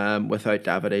 Without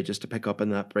Davide, just to pick up on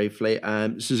that briefly.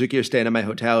 Suzuki are staying at my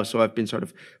hotel, so I've been sort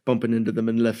of bumping into them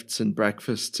in lifts and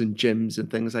breakfasts and gyms and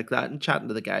things like that, and chatting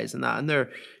to the guys and that, and they're,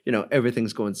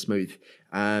 everything's going smooth.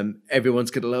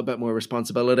 Everyone's got a little bit more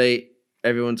responsibility.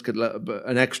 Everyone's got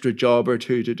an extra job or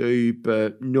two to do,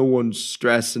 but no one's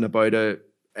stressing about it.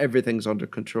 Everything's under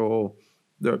control.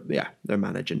 They're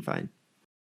managing fine.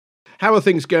 How are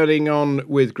things going on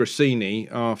with Grassini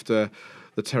after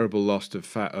the terrible loss of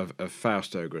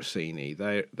Fausto Grassini?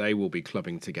 They will be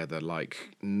clubbing together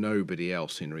like nobody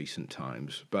else in recent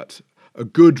times. But a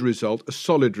good result, a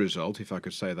solid result, if I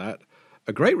could say that,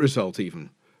 a great result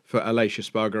even for Aleix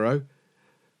Espargaro,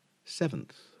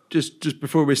 7th. Just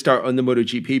before we start on the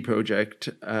MotoGP project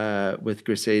with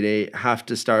Grassini, have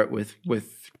to start with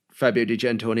Fabio Di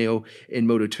Giannantonio in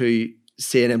Moto2.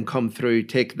 Seeing him come through,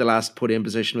 take the last podium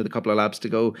position with a couple of laps to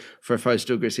go for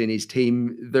Fausto Grassini's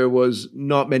team. There was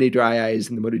not many dry eyes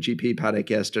in the MotoGP paddock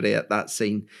yesterday at that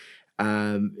scene.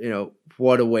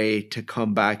 What a way to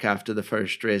come back after the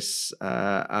first race,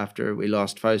 after we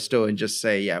lost Fausto, and just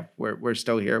say, yeah, we're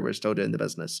still here, we're still doing the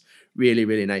business. Really,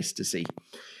 really nice to see.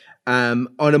 On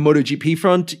a MotoGP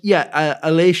front,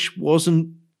 Aleix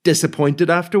wasn't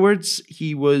disappointed afterwards.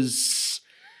 He was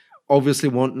obviously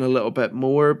wanting a little bit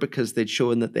more because they'd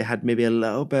shown that they had maybe a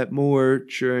little bit more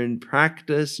during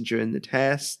practice and during the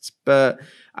tests. But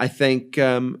I think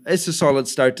it's a solid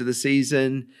start to the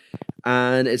season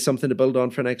and it's something to build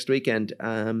on for next weekend. It's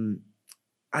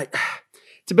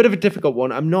a bit of a difficult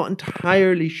one. I'm not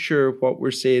entirely sure what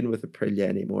we're seeing with Aprilia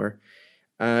anymore.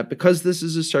 Because this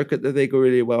is a circuit that they go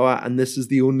really well at and this is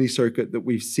the only circuit that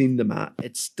we've seen them at,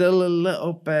 it's still a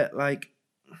little bit like,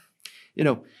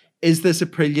 is this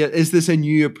Aprilia? Is this a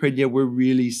new Aprilia we're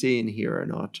really seeing here or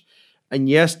not? And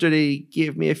yesterday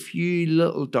gave me a few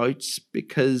little doubts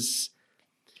because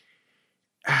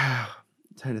I'm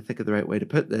trying to think of the right way to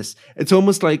put this. It's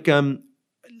almost like the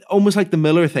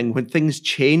Miller thing. When things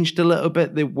changed a little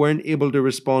bit, they weren't able to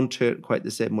respond to it quite the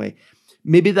same way.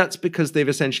 Maybe that's because they've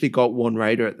essentially got one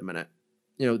rider at the minute.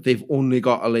 They've only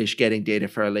got Aleix getting data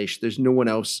for Aleix. There's no one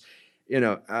else.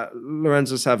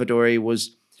 Lorenzo Savadori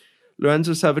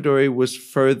was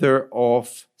further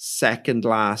off second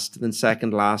last than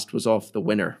second last was off the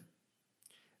winner.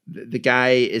 The guy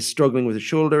is struggling with a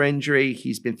shoulder injury.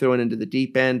 He's been thrown into the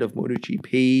deep end of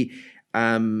MotoGP.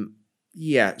 So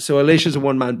Aleix is a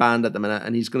one-man band at the minute,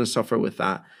 and he's going to suffer with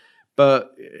that.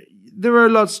 But there are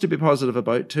lots to be positive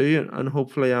about too, and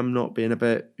hopefully I'm not being a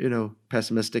bit,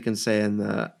 pessimistic and saying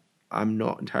that I'm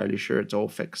not entirely sure it's all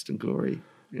fixed and glory,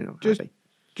 happy.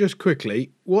 Just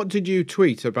quickly, what did you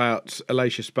tweet about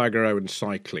Aleix Espargaro and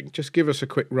cycling? Just give us a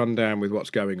quick rundown with what's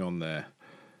going on there.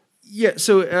 Yeah,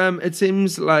 so it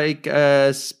seems like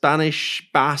Spanish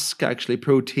Basque, actually,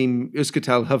 pro team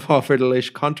Euskaltel have offered Aleix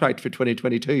a contract for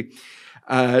 2022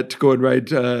 to go and ride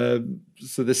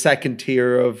so the second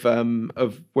tier of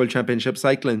World Championship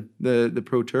cycling, the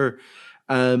Pro Tour.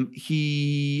 I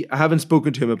haven't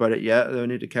spoken to him about it yet. I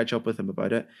need to catch up with him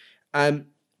about it.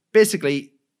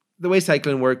 Basically, the way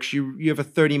cycling works, you have a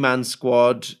 30-man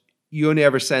squad. You only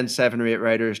ever send 7 or 8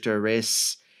 riders to a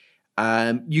race.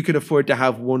 You can afford to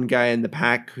have one guy in the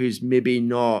pack who's maybe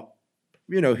not,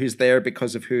 who's there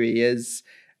because of who he is,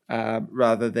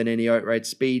 rather than any outright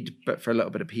speed, but for a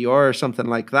little bit of PR or something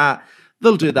like that.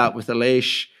 They'll do that with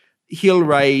Aleix. He'll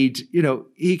ride,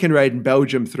 he can ride in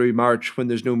Belgium through March when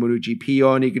there's no MotoGP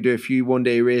on. He can do a few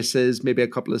one-day races, maybe a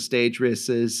couple of stage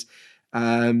races.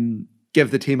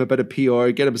 give the team a bit of PR,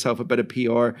 get himself a bit of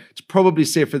PR. It's probably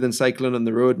safer than cycling on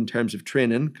the road in terms of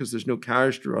training because there's no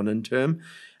cars to run into him.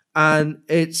 And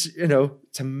it's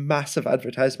a massive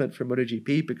advertisement for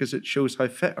MotoGP because it shows how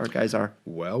fit our guys are.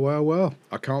 Well.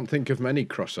 I can't think of many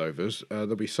crossovers.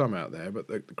 There'll be some out there, but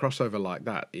the crossover like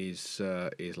that is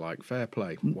like fair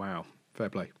play. Wow, fair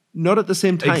play. Not at the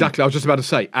same time. Exactly. I was just about to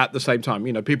say at the same time.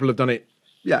 People have done it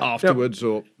afterwards.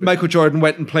 Or Michael Jordan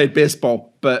went and played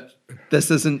baseball, but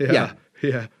this isn't.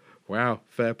 Yeah. Wow.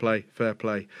 Fair play.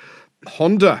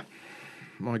 Honda.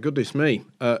 My goodness me.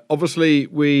 Obviously,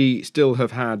 we still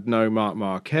have had no Marc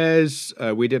Marquez.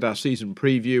 We did our season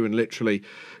preview, and literally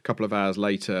a couple of hours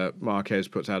later, Marquez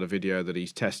puts out a video that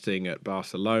he's testing at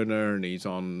Barcelona, and he's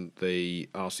on the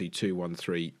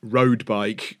RC213 road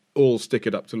bike, all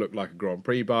stickered up to look like a Grand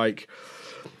Prix bike.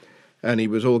 And he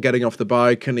was all getting off the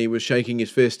bike, and he was shaking his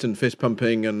fist and fist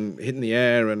pumping and hitting the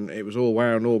air, and it was all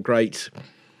wow and all great.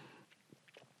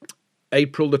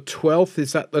 April the 12th,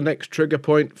 is that the next trigger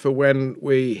point for when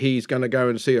he's going to go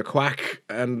and see a quack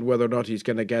and whether or not he's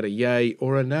going to get a yay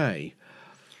or a nay?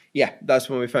 Yeah, that's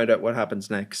when we found out what happens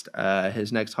next.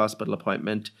 His next hospital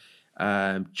appointment,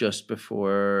 just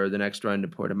before the next round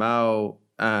in Portimao.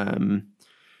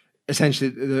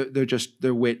 Essentially,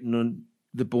 they're waiting on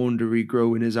the bone to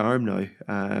regrow in his arm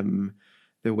now.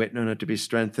 They're waiting on it to be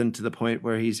strengthened to the point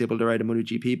where he's able to ride a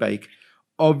MotoGP bike.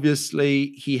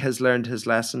 Obviously, he has learned his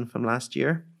lesson from last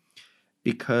year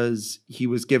because he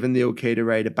was given the okay to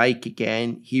ride a bike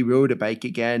again. He rode a bike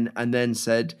again and then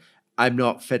said, I'm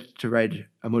not fit to ride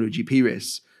a MotoGP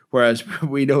race. Whereas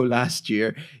we know last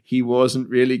year he wasn't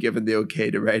really given the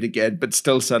okay to ride again, but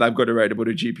still said, I'm going to ride a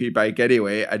MotoGP bike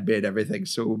anyway, and made everything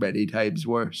so many times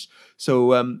worse.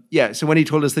 So, so when he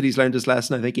told us that he's learned his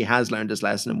lesson, I think he has learned his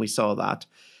lesson, and we saw that.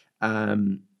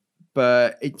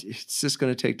 But it's just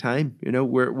going to take time.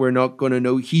 We're not going to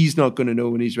know. He's not going to know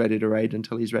when he's ready to ride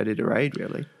until he's ready to ride,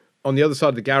 really. On the other side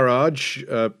of the garage,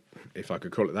 if I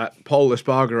could call it that, Pol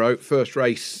Espargaro, first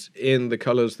race in the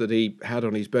colours that he had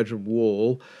on his bedroom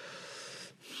wall.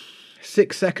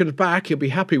 6 seconds back, he'll be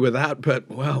happy with that. But,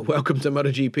 well, welcome to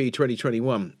MotoGP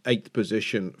 2021. 8th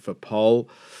position for Pol.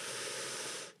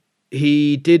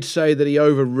 He did say that he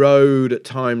overrode at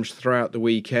times throughout the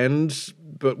weekend.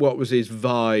 But what was his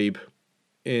vibe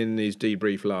in his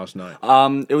debrief last night?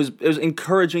 It was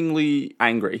encouragingly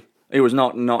angry. He was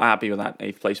not happy with that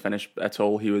 8th place finish at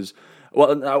all. He was,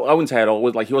 well, I wouldn't say at all.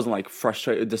 He wasn't like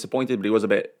frustrated, disappointed, but he was a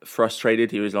bit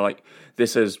frustrated. He was like,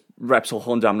 "This is Repsol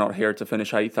Honda. I'm not here to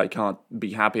finish 8th. I can't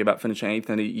be happy about finishing 8th."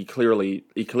 And he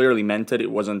clearly meant it. It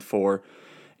wasn't for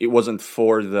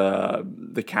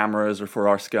the cameras or for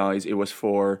our skies. It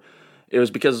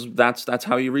was because that's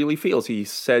how he really feels. He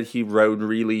said he rode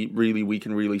really, really weak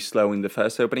and really slow in the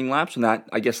first opening laps, and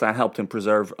I guess that helped him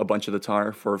preserve a bunch of the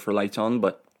tire for late on,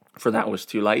 but for that was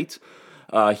too late.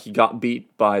 He got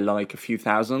beat by like a few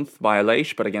thousandth by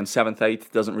Aleix, but again, 7th,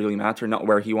 8th doesn't really matter, not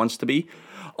where he wants to be.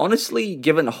 Honestly,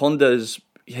 given Honda's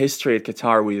history at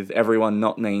Qatar with everyone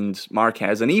not named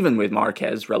Marquez, and even with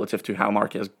Marquez relative to how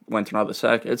Marquez went on other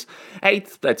circuits,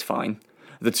 8th, that's fine.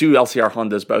 The two LCR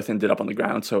Hondas both ended up on the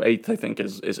ground, so 8th I think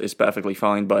is perfectly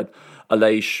fine. But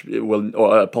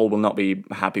Aleix Pol will not be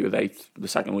happy with 8th the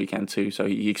second weekend too, so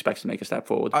he expects to make a step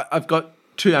forward. I've got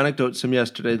 2 anecdotes from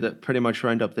yesterday that pretty much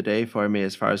round up the day for me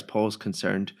as far as Pol's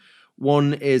concerned.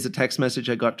 One is a text message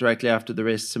I got directly after the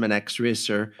race from an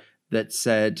ex-racer that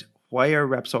said, "Why are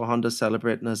Repsol Honda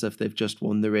celebrating as if they've just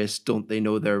won the race? Don't they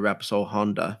know they're Repsol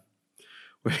Honda?"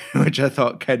 Which I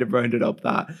thought kind of rounded up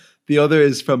that. The other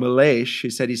is from Aleix,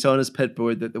 who said he saw on his pit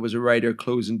board that there was a rider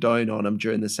closing down on him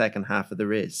during the second half of the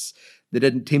race. The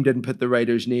team didn't put the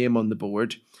rider's name on the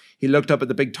board. He looked up at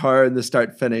the big tower in the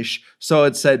start-finish, saw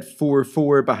it said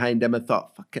 4-4 behind him, and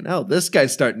thought, fucking hell, this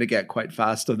guy's starting to get quite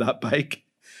fast on that bike.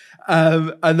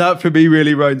 And that, for me,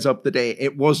 really rounds up the day.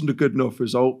 It wasn't a good enough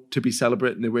result to be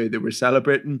celebrating the way they were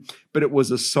celebrating, but it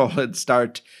was a solid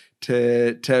start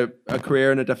to a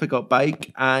career on a difficult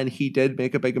bike, and he did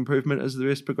make a big improvement as the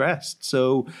race progressed.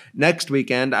 So next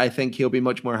weekend, I think he'll be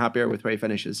much more happier with where he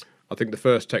finishes. I think the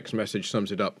first text message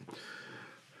sums it up.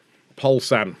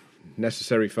 Pol-san,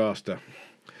 necessary faster.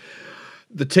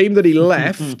 The team that he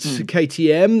left,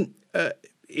 KTM,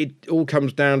 it all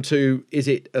comes down to, is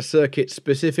it a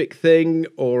circuit-specific thing,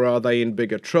 or are they in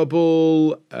bigger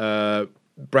trouble?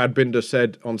 Brad Binder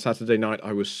said on Saturday night,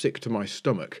 I was sick to my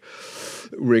stomach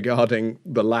regarding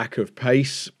the lack of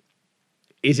pace.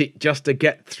 Is it just a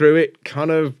get through it kind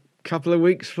of couple of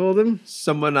weeks for them.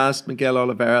 Someone asked Miguel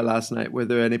Oliveira last night, were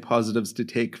there any positives to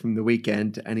take from the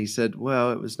weekend? And he said,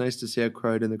 well, it was nice to see a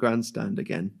crowd in the grandstand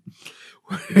again.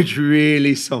 Which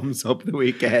really sums up the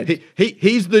weekend.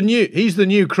 He's the new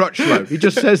Crutchlow. He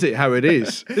just says it how it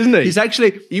is, isn't he? He's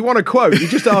actually... You want a quote, you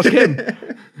just ask him.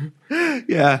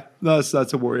 Yeah,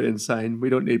 that's a worrying sign. We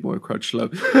don't need more Crutchlow.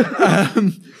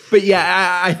 But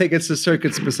yeah, I think it's a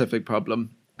circuit-specific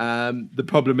problem. The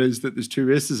problem is that there's 2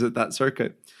 races at that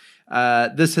circuit.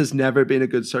 This has never been a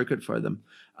good circuit for them.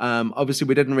 Obviously,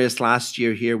 we didn't race last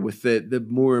year here with the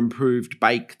more improved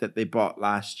bike that they bought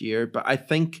last year. But I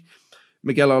think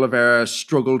Miguel Oliveira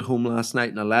struggled home last night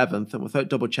in 11th. And without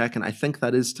double checking, I think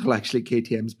that is still actually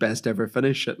KTM's best ever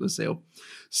finish at Losail.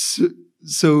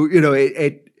 So you know,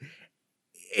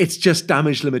 it's just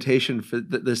damage limitation for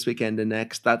this weekend and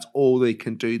next. That's all they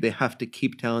can do. They have to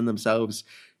keep telling themselves,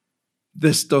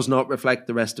 this does not reflect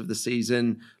the rest of the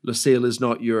season. Losail is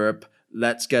not Europe.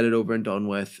 Let's get it over and done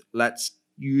with. Let's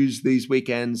use these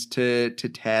weekends to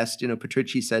test. You know,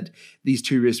 Petrucci said these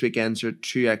 2 race weekends are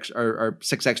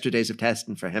 6 extra days of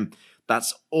testing for him.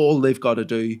 That's all they've got to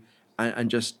do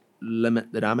and just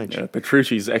limit the damage. Yeah,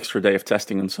 Petrucci's extra day of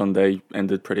testing on Sunday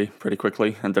ended pretty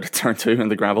quickly, ended at turn 2 in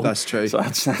the gravel. That's true. So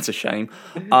that's a shame.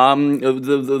 The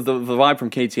vibe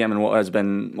from KTM and what has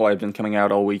been coming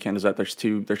out all weekend is that there's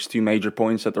two major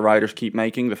points that the riders keep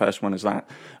making. The first one is that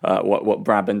what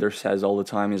Brad Binder says all the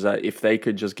time is that if they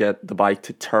could just get the bike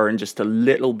to turn just a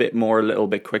little bit more, a little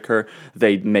bit quicker,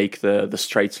 they'd make the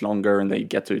straights longer and they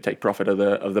get to take profit of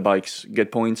the bike's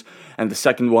good points. And the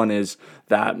second one is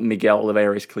that Miguel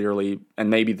Oliveira is clearly,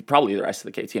 and probably the rest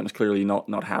of the KTM is clearly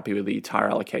not happy with the tire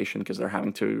allocation because they're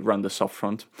having to run the soft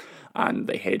front and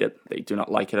they hate it. They do not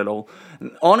like it at all.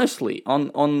 And honestly,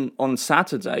 on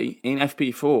Saturday in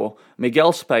FP4,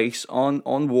 Miguel's pace on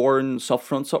worn soft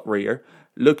front, soft rear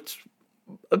looked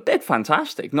a bit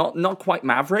fantastic. Not quite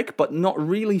Maverick, but not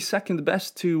really second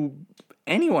best to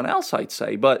anyone else, I'd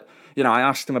say. But you know, I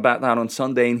asked him about that on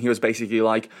Sunday, and he was basically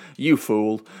like, "You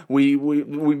fool! We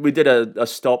did a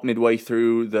stop midway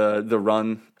through the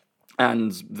run,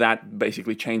 and that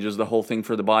basically changes the whole thing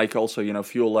for the bike. Also, you know,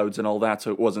 fuel loads and all that,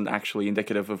 so it wasn't actually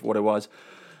indicative of what it was.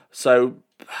 So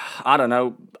I don't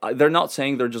know. They're not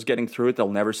saying they're just getting through it. They'll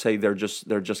never say they're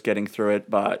just getting through it,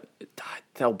 but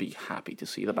they'll be happy to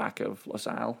see the back of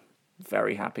Losail.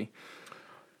 Very happy."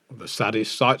 The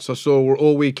saddest sights I saw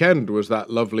all weekend was that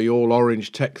lovely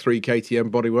all-orange Tech 3 KTM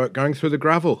bodywork going through the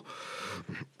gravel.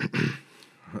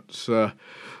 That's a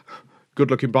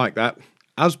good-looking bike, that,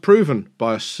 as proven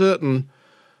by a certain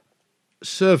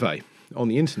survey on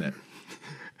the internet,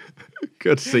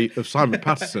 courtesy of Simon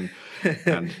Patterson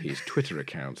and his Twitter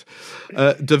account.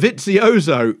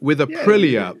 Dovizioso with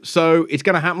Aprilia. So it's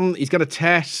going to happen. He's going to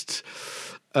test.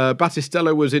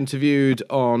 Battistella was interviewed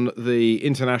on the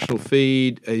international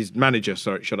feed, his manager,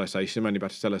 should I say, Simone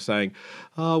Battistella, saying,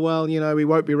 "Oh, well, you know, we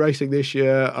won't be racing this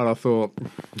year." And I thought,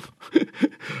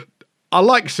 I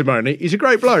like Simone. He's a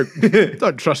great bloke.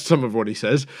 Don't trust some of what he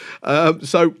says.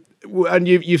 And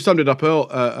you've summed it up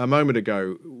a moment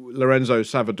ago. Lorenzo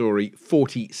Savadori,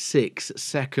 46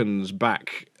 seconds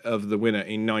back of the winner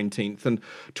in 19th and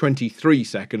 23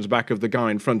 seconds back of the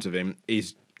guy in front of him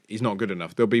is not good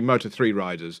enough. There'll be Moto3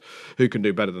 riders who can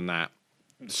do better than that.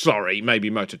 Sorry, maybe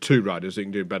Moto2 riders who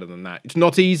can do better than that. It's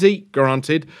not easy,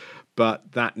 granted,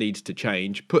 but that needs to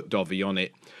change. Put Dovi on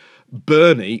it.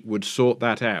 Bernie would sort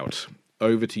that out.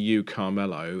 Over to you,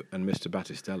 Carmelo and Mr.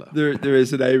 Battistella. There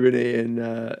is an irony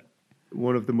in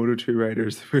one of the Moto2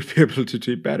 riders that would be able to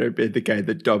do better being the guy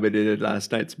that dominated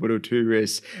last night's Moto2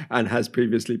 race and has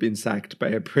previously been sacked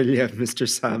by Aprilia, Mr.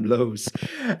 Sam Lowes.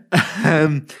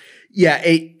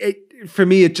 For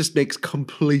me, it just makes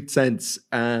complete sense.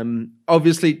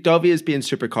 Obviously, Dovi is being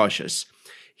super cautious.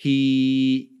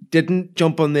 He didn't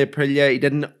jump on the Aprilia. He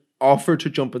didn't offer to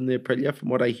jump on the Aprilia. From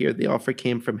what I hear, the offer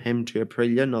came from him to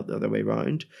Aprilia, not the other way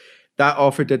around. That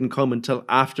offer didn't come until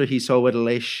after he saw what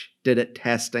Elish did at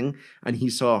testing and he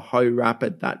saw how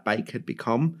rapid that bike had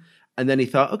become. And then he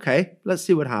thought, okay, let's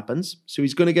see what happens. So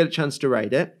he's going to get a chance to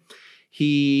ride it.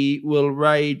 He will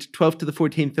ride 12th to the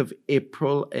 14th of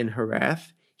April in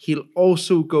Jerez. He'll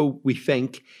also go, we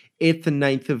think, 8th and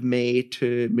 9th of May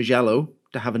to Mugello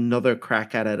to have another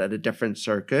crack at it at a different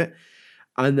circuit.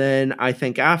 And then I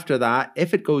think after that,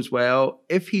 if it goes well,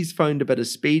 if he's found a bit of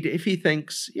speed, if he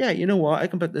thinks, yeah, you know what, I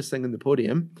can put this thing in the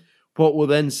podium, what we'll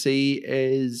then see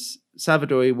is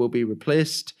Savadori will be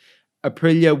replaced.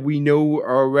 Aprilia, we know,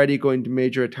 are already going to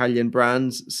major Italian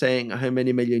brands saying, how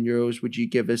many million euros would you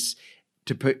give us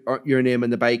to put your name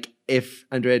on the bike if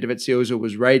Andrea Dovizioso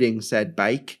was riding said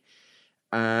bike?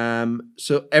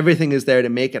 So everything is there to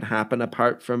make it happen,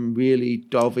 apart from really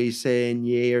Dovi saying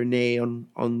yay or nay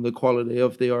on the quality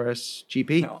of the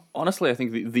RSGP. Now, honestly, I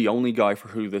think the only guy for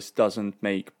who this doesn't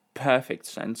make perfect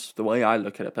sense, the way I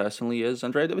look at it personally, is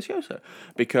Andrea Dovizioso.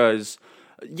 Because,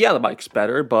 yeah, the bike's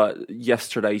better, but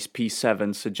yesterday's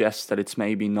P7 suggests that it's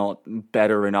maybe not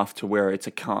better enough to where it's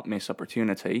a can't-miss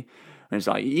opportunity. And it's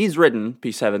like, he's ridden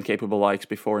P7 capable bikes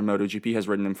before, and MotoGP has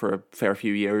ridden them for a fair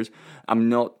few years. I'm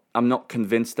not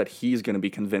convinced that he's going to be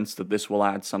convinced that this will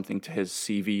add something to his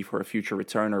CV for a future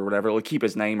return or whatever. It'll keep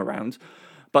his name around.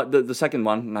 But the second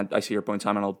one, and I see your point,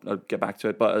 Simon, I'll get back to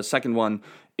it, but the second one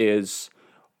is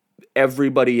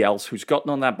everybody else who's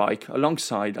gotten on that bike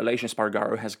alongside Aleix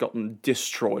Espargaro has gotten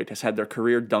destroyed, has had their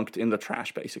career dunked in the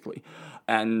trash, basically.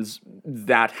 And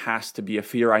that has to be a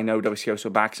fear. I know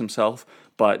Dovizioso backs himself,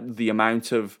 but the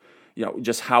amount of,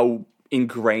 just how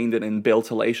ingrained and inbuilt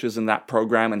Aleix is in that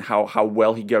program and how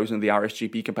well he goes in the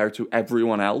RSGP compared to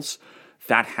everyone else,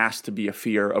 that has to be a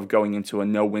fear of going into a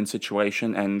no-win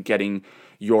situation and getting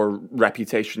your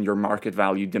reputation, your market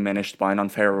value diminished by an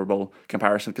unfavorable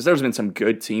comparison. Because there's been some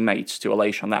good teammates to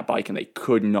Aleix on that bike and they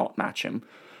could not match him.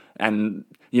 And,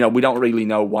 we don't really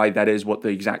know why that is, what the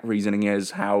exact reasoning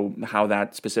is, how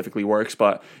that specifically works.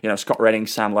 But, Scott Redding,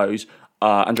 Sam Lowes,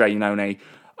 Andrea Iannone,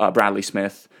 Bradley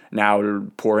Smith, now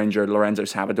poor injured Lorenzo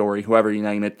Savadori, whoever you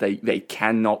name it, they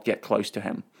cannot get close to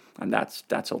him. And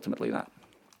that's ultimately that.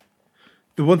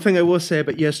 The one thing I will say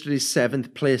about yesterday's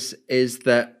 7th place is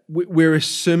that we're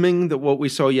assuming that what we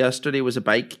saw yesterday was a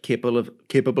bike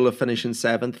capable of finishing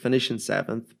seventh,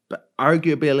 but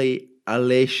arguably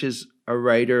Aleix is a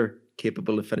rider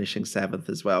capable of finishing 7th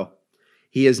as well.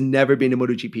 He has never been a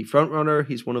MotoGP frontrunner.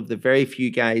 He's one of the very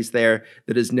few guys there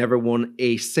that has never won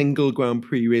a single Grand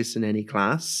Prix race in any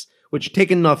class, which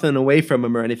taking nothing away from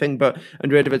him or anything, but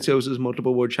Andrea Dovizioso is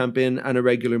multiple world champion and a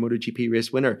regular MotoGP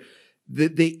race winner.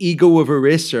 The ego of a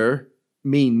racer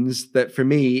means that for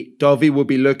me, Dovi will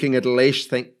be looking at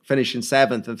Aleix finishing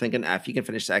 7th and thinking, if you can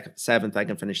finish 7th, I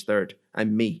can finish 3rd.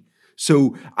 I'm me.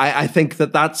 So I think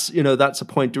that's a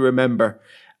point to remember.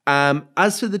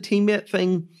 As for the teammate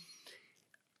thing,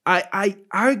 I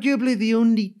arguably the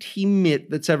only teammate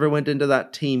that's ever went into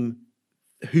that team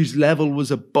whose level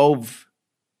was above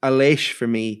Aleix for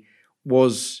me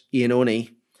was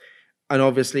Iannone. And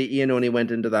obviously, Iannone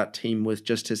went into that team with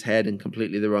just his head in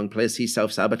completely the wrong place. He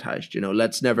self-sabotaged.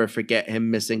 Let's never forget him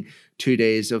missing 2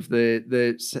 days of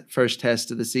the first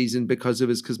test of the season because of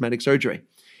his cosmetic surgery.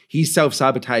 He's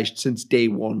self-sabotaged since day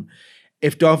one.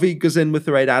 If Dovi goes in with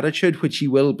the right attitude, which he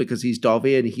will because he's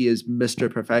Dovi and he is Mr.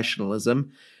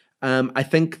 Professionalism, I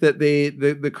think that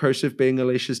the curse of being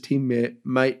Aleix's teammate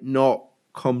might not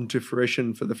come to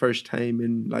fruition for the first time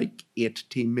in like 8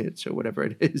 teammates or whatever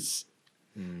it is.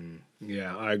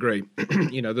 Yeah, I agree.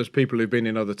 There's people who've been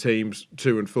in other teams,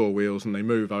 2 and 4 wheels, and they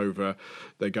move over,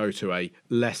 they go to a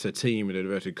lesser team in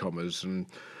inverted commas, and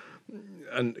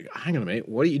hang on a minute,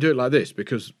 why don't you do it like this?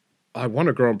 Because I won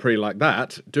a Grand Prix like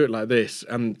that, do it like this,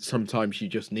 and sometimes you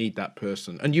just need that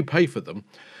person, and you pay for them,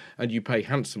 and you pay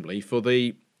handsomely for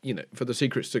the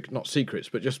secrets, not secrets,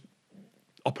 but just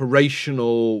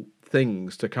operational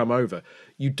things to come over.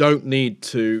 You don't need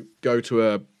to go to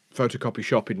a photocopy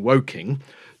shop in Woking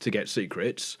to get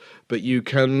secrets, but you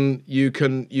can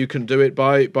do it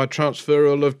by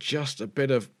transferal of just a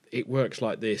bit of it works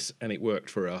like this, and it worked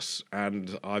for us,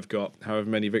 and I've got however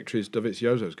many victories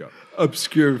Dovizioso's got.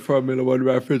 Obscure Formula One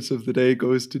reference of the day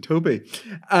goes to Toby.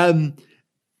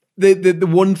 The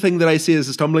one thing that I see as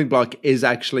a stumbling block is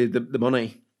actually the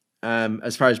money,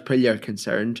 as far as Aprilia are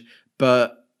concerned.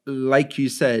 But like you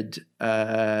said,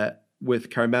 with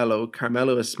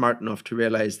Carmelo is smart enough to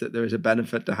realize that there is a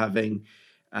benefit to having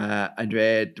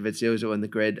Andrea Dovizioso in the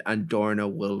grid, and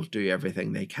Dorna will do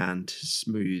everything they can to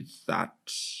smooth that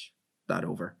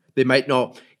over. They might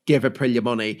not give Aprilia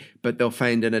money, but they'll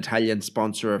find an Italian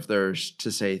sponsor of theirs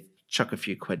to say, chuck a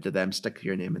few quid to them, stick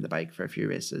your name in the bike for a few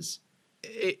races.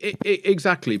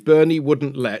 Exactly. Bernie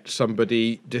wouldn't let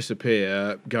somebody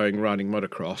disappear riding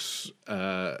motocross.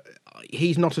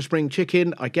 He's not a spring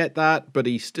chicken, I get that, but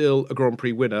he's still a Grand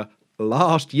Prix winner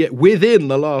last year, within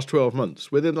the last 12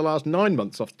 months, within the last 9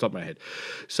 months off the top of my head.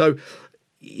 So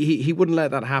he wouldn't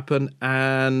let that happen.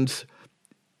 And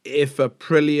if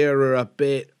Aprilia are a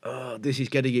bit, this is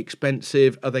getting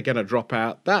expensive, are they going to drop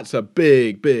out? That's a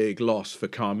big, big loss for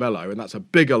Carmelo, and that's a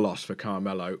bigger loss for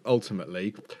Carmelo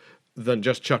ultimately than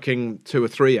just chucking 2 or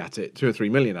 3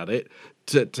 million at it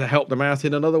to help them out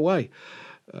in another way.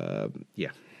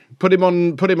 Put him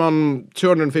on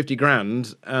 250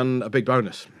 grand and a big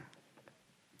bonus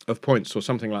of points or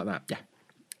something like that. Yeah.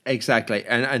 Exactly,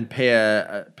 and pay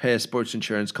a sports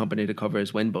insurance company to cover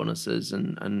his win bonuses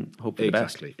and hope for the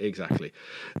best. Exactly.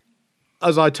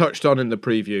 As I touched on in the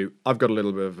preview, I've got a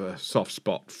little bit of a soft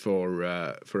spot for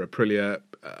Aprilia.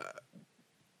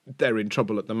 They're in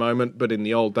trouble at the moment, but in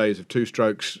the old days of two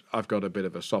strokes, I've got a bit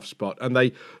of a soft spot. And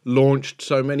they launched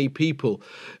so many people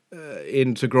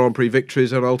into Grand Prix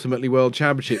victories and ultimately World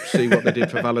Championships. See what they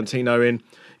did for Valentino in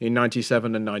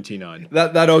 97 and 99.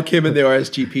 That all came in the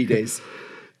RSGP days.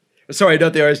 Sorry,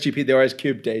 not the RSGP, the RS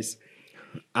Cube days.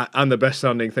 And the best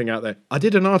sounding thing out there. I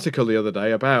did an article the other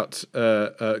day about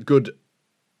good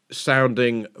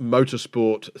sounding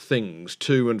motorsport things,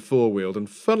 2 and 4 wheeled, and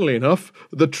funnily enough,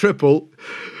 the triple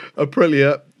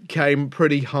Aprilia came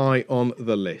pretty high on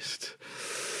the list.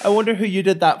 I wonder who you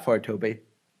did that for, Toby.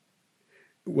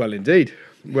 Well, indeed.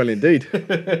 In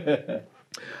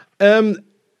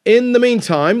the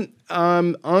meantime,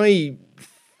 I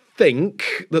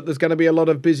think that there's going to be a lot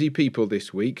of busy people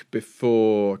this week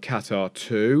before Qatar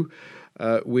 2.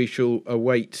 We shall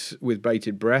await with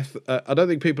bated breath. I don't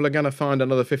think people are going to find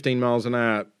another 15 miles an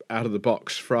hour out of the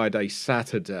box Friday,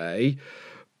 Saturday,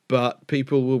 but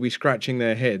people will be scratching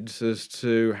their heads as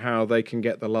to how they can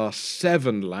get the last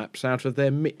 7 laps out of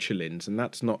their Michelins, and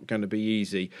that's not going to be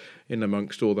easy in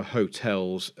amongst all the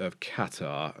hotels of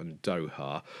Qatar and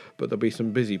Doha, but there'll be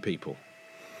some busy people.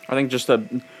 I think just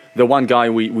the one guy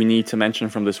we need to mention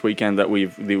from this weekend that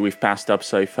we've passed up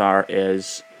so far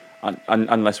is,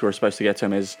 unless we're supposed to get to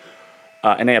him, is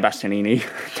Enea Bastianini.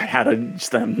 Had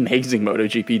just an amazing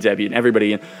MotoGP debut, and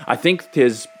everybody. I think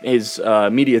his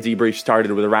media debrief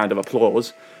started with a round of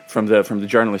applause from the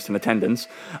journalists in attendance,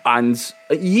 and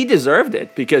he deserved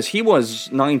it because he was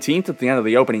 19th at the end of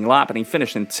the opening lap, and he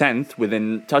finished in 10th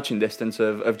within touching distance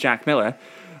of Jack Miller.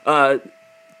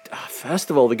 First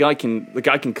of all, the guy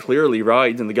can clearly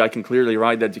ride, and the guy can clearly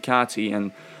ride that Ducati,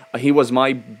 and he was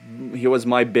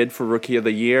my bid for Rookie of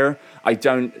the Year.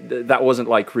 That wasn't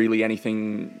like really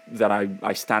anything that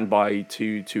I stand by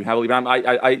too heavily, but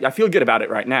I feel good about it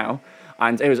right now.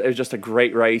 And it was just a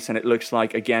great race, and it looks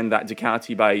like, again, that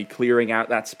Ducati, by clearing out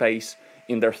that space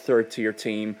in their third tier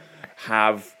team,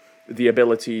 have the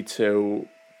ability to,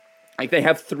 like, they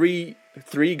have three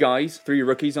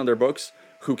rookies on their books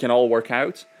who can all work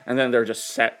out, and then they're just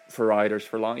set for riders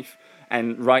for life.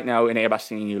 And right now, Enea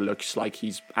Bastianini looks like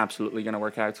he's absolutely going to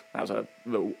work out. That was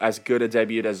as good a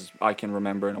debut as I can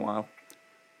remember in a while.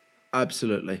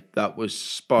 Absolutely. That was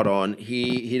spot on.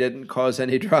 He didn't cause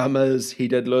any dramas. He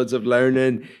did loads of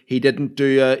learning. He didn't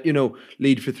do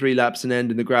lead for 3 laps and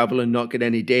end in the gravel and not get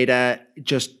any data.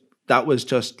 That was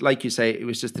just, like you say, it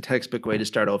was just the textbook way to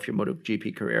start off your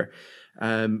MotoGP career.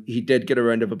 He did get a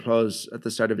round of applause at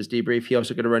the start of his debrief. He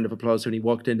also got a round of applause when he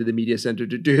walked into the media center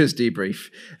to do his debrief.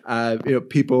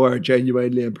 People are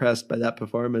genuinely impressed by that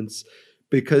performance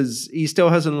because he still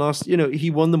hasn't lost. He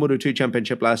won the Moto2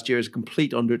 championship last year as a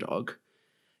complete underdog.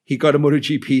 He got a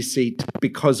MotoGP seat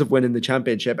because of winning the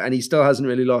championship, and he still hasn't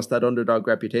really lost that underdog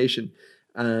reputation.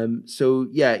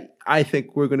 I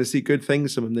think we're going to see good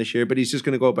things from him this year, but he's just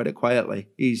going to go about it quietly.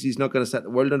 He's not going to set the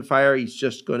world on fire. He's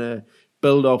just going to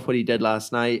build off what he did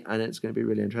last night, and it's going to be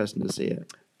really interesting to see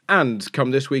it. And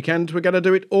come this weekend, we're going to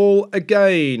do it all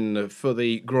again for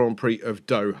the Grand Prix of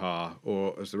Doha,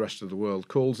 or as the rest of the world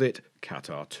calls it,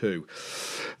 Qatar 2.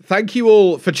 Thank you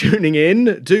all for tuning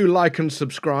in. Do like and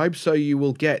subscribe so you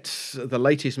will get the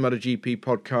latest MotoGP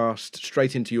podcast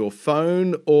straight into your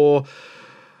phone, or,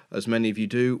 as many of you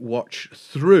do, watch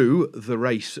through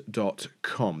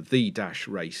therace.com,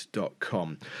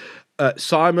 the-race.com.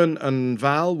 Simon and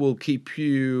Val will keep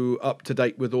you up to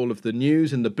date with all of the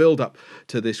news in the build-up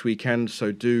to this weekend,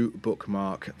 so do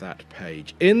bookmark that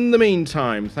page. In the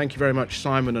meantime, thank you very much,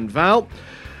 Simon and Val.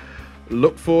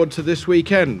 Look forward to this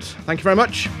weekend. Thank you very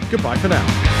much. Goodbye for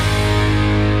now.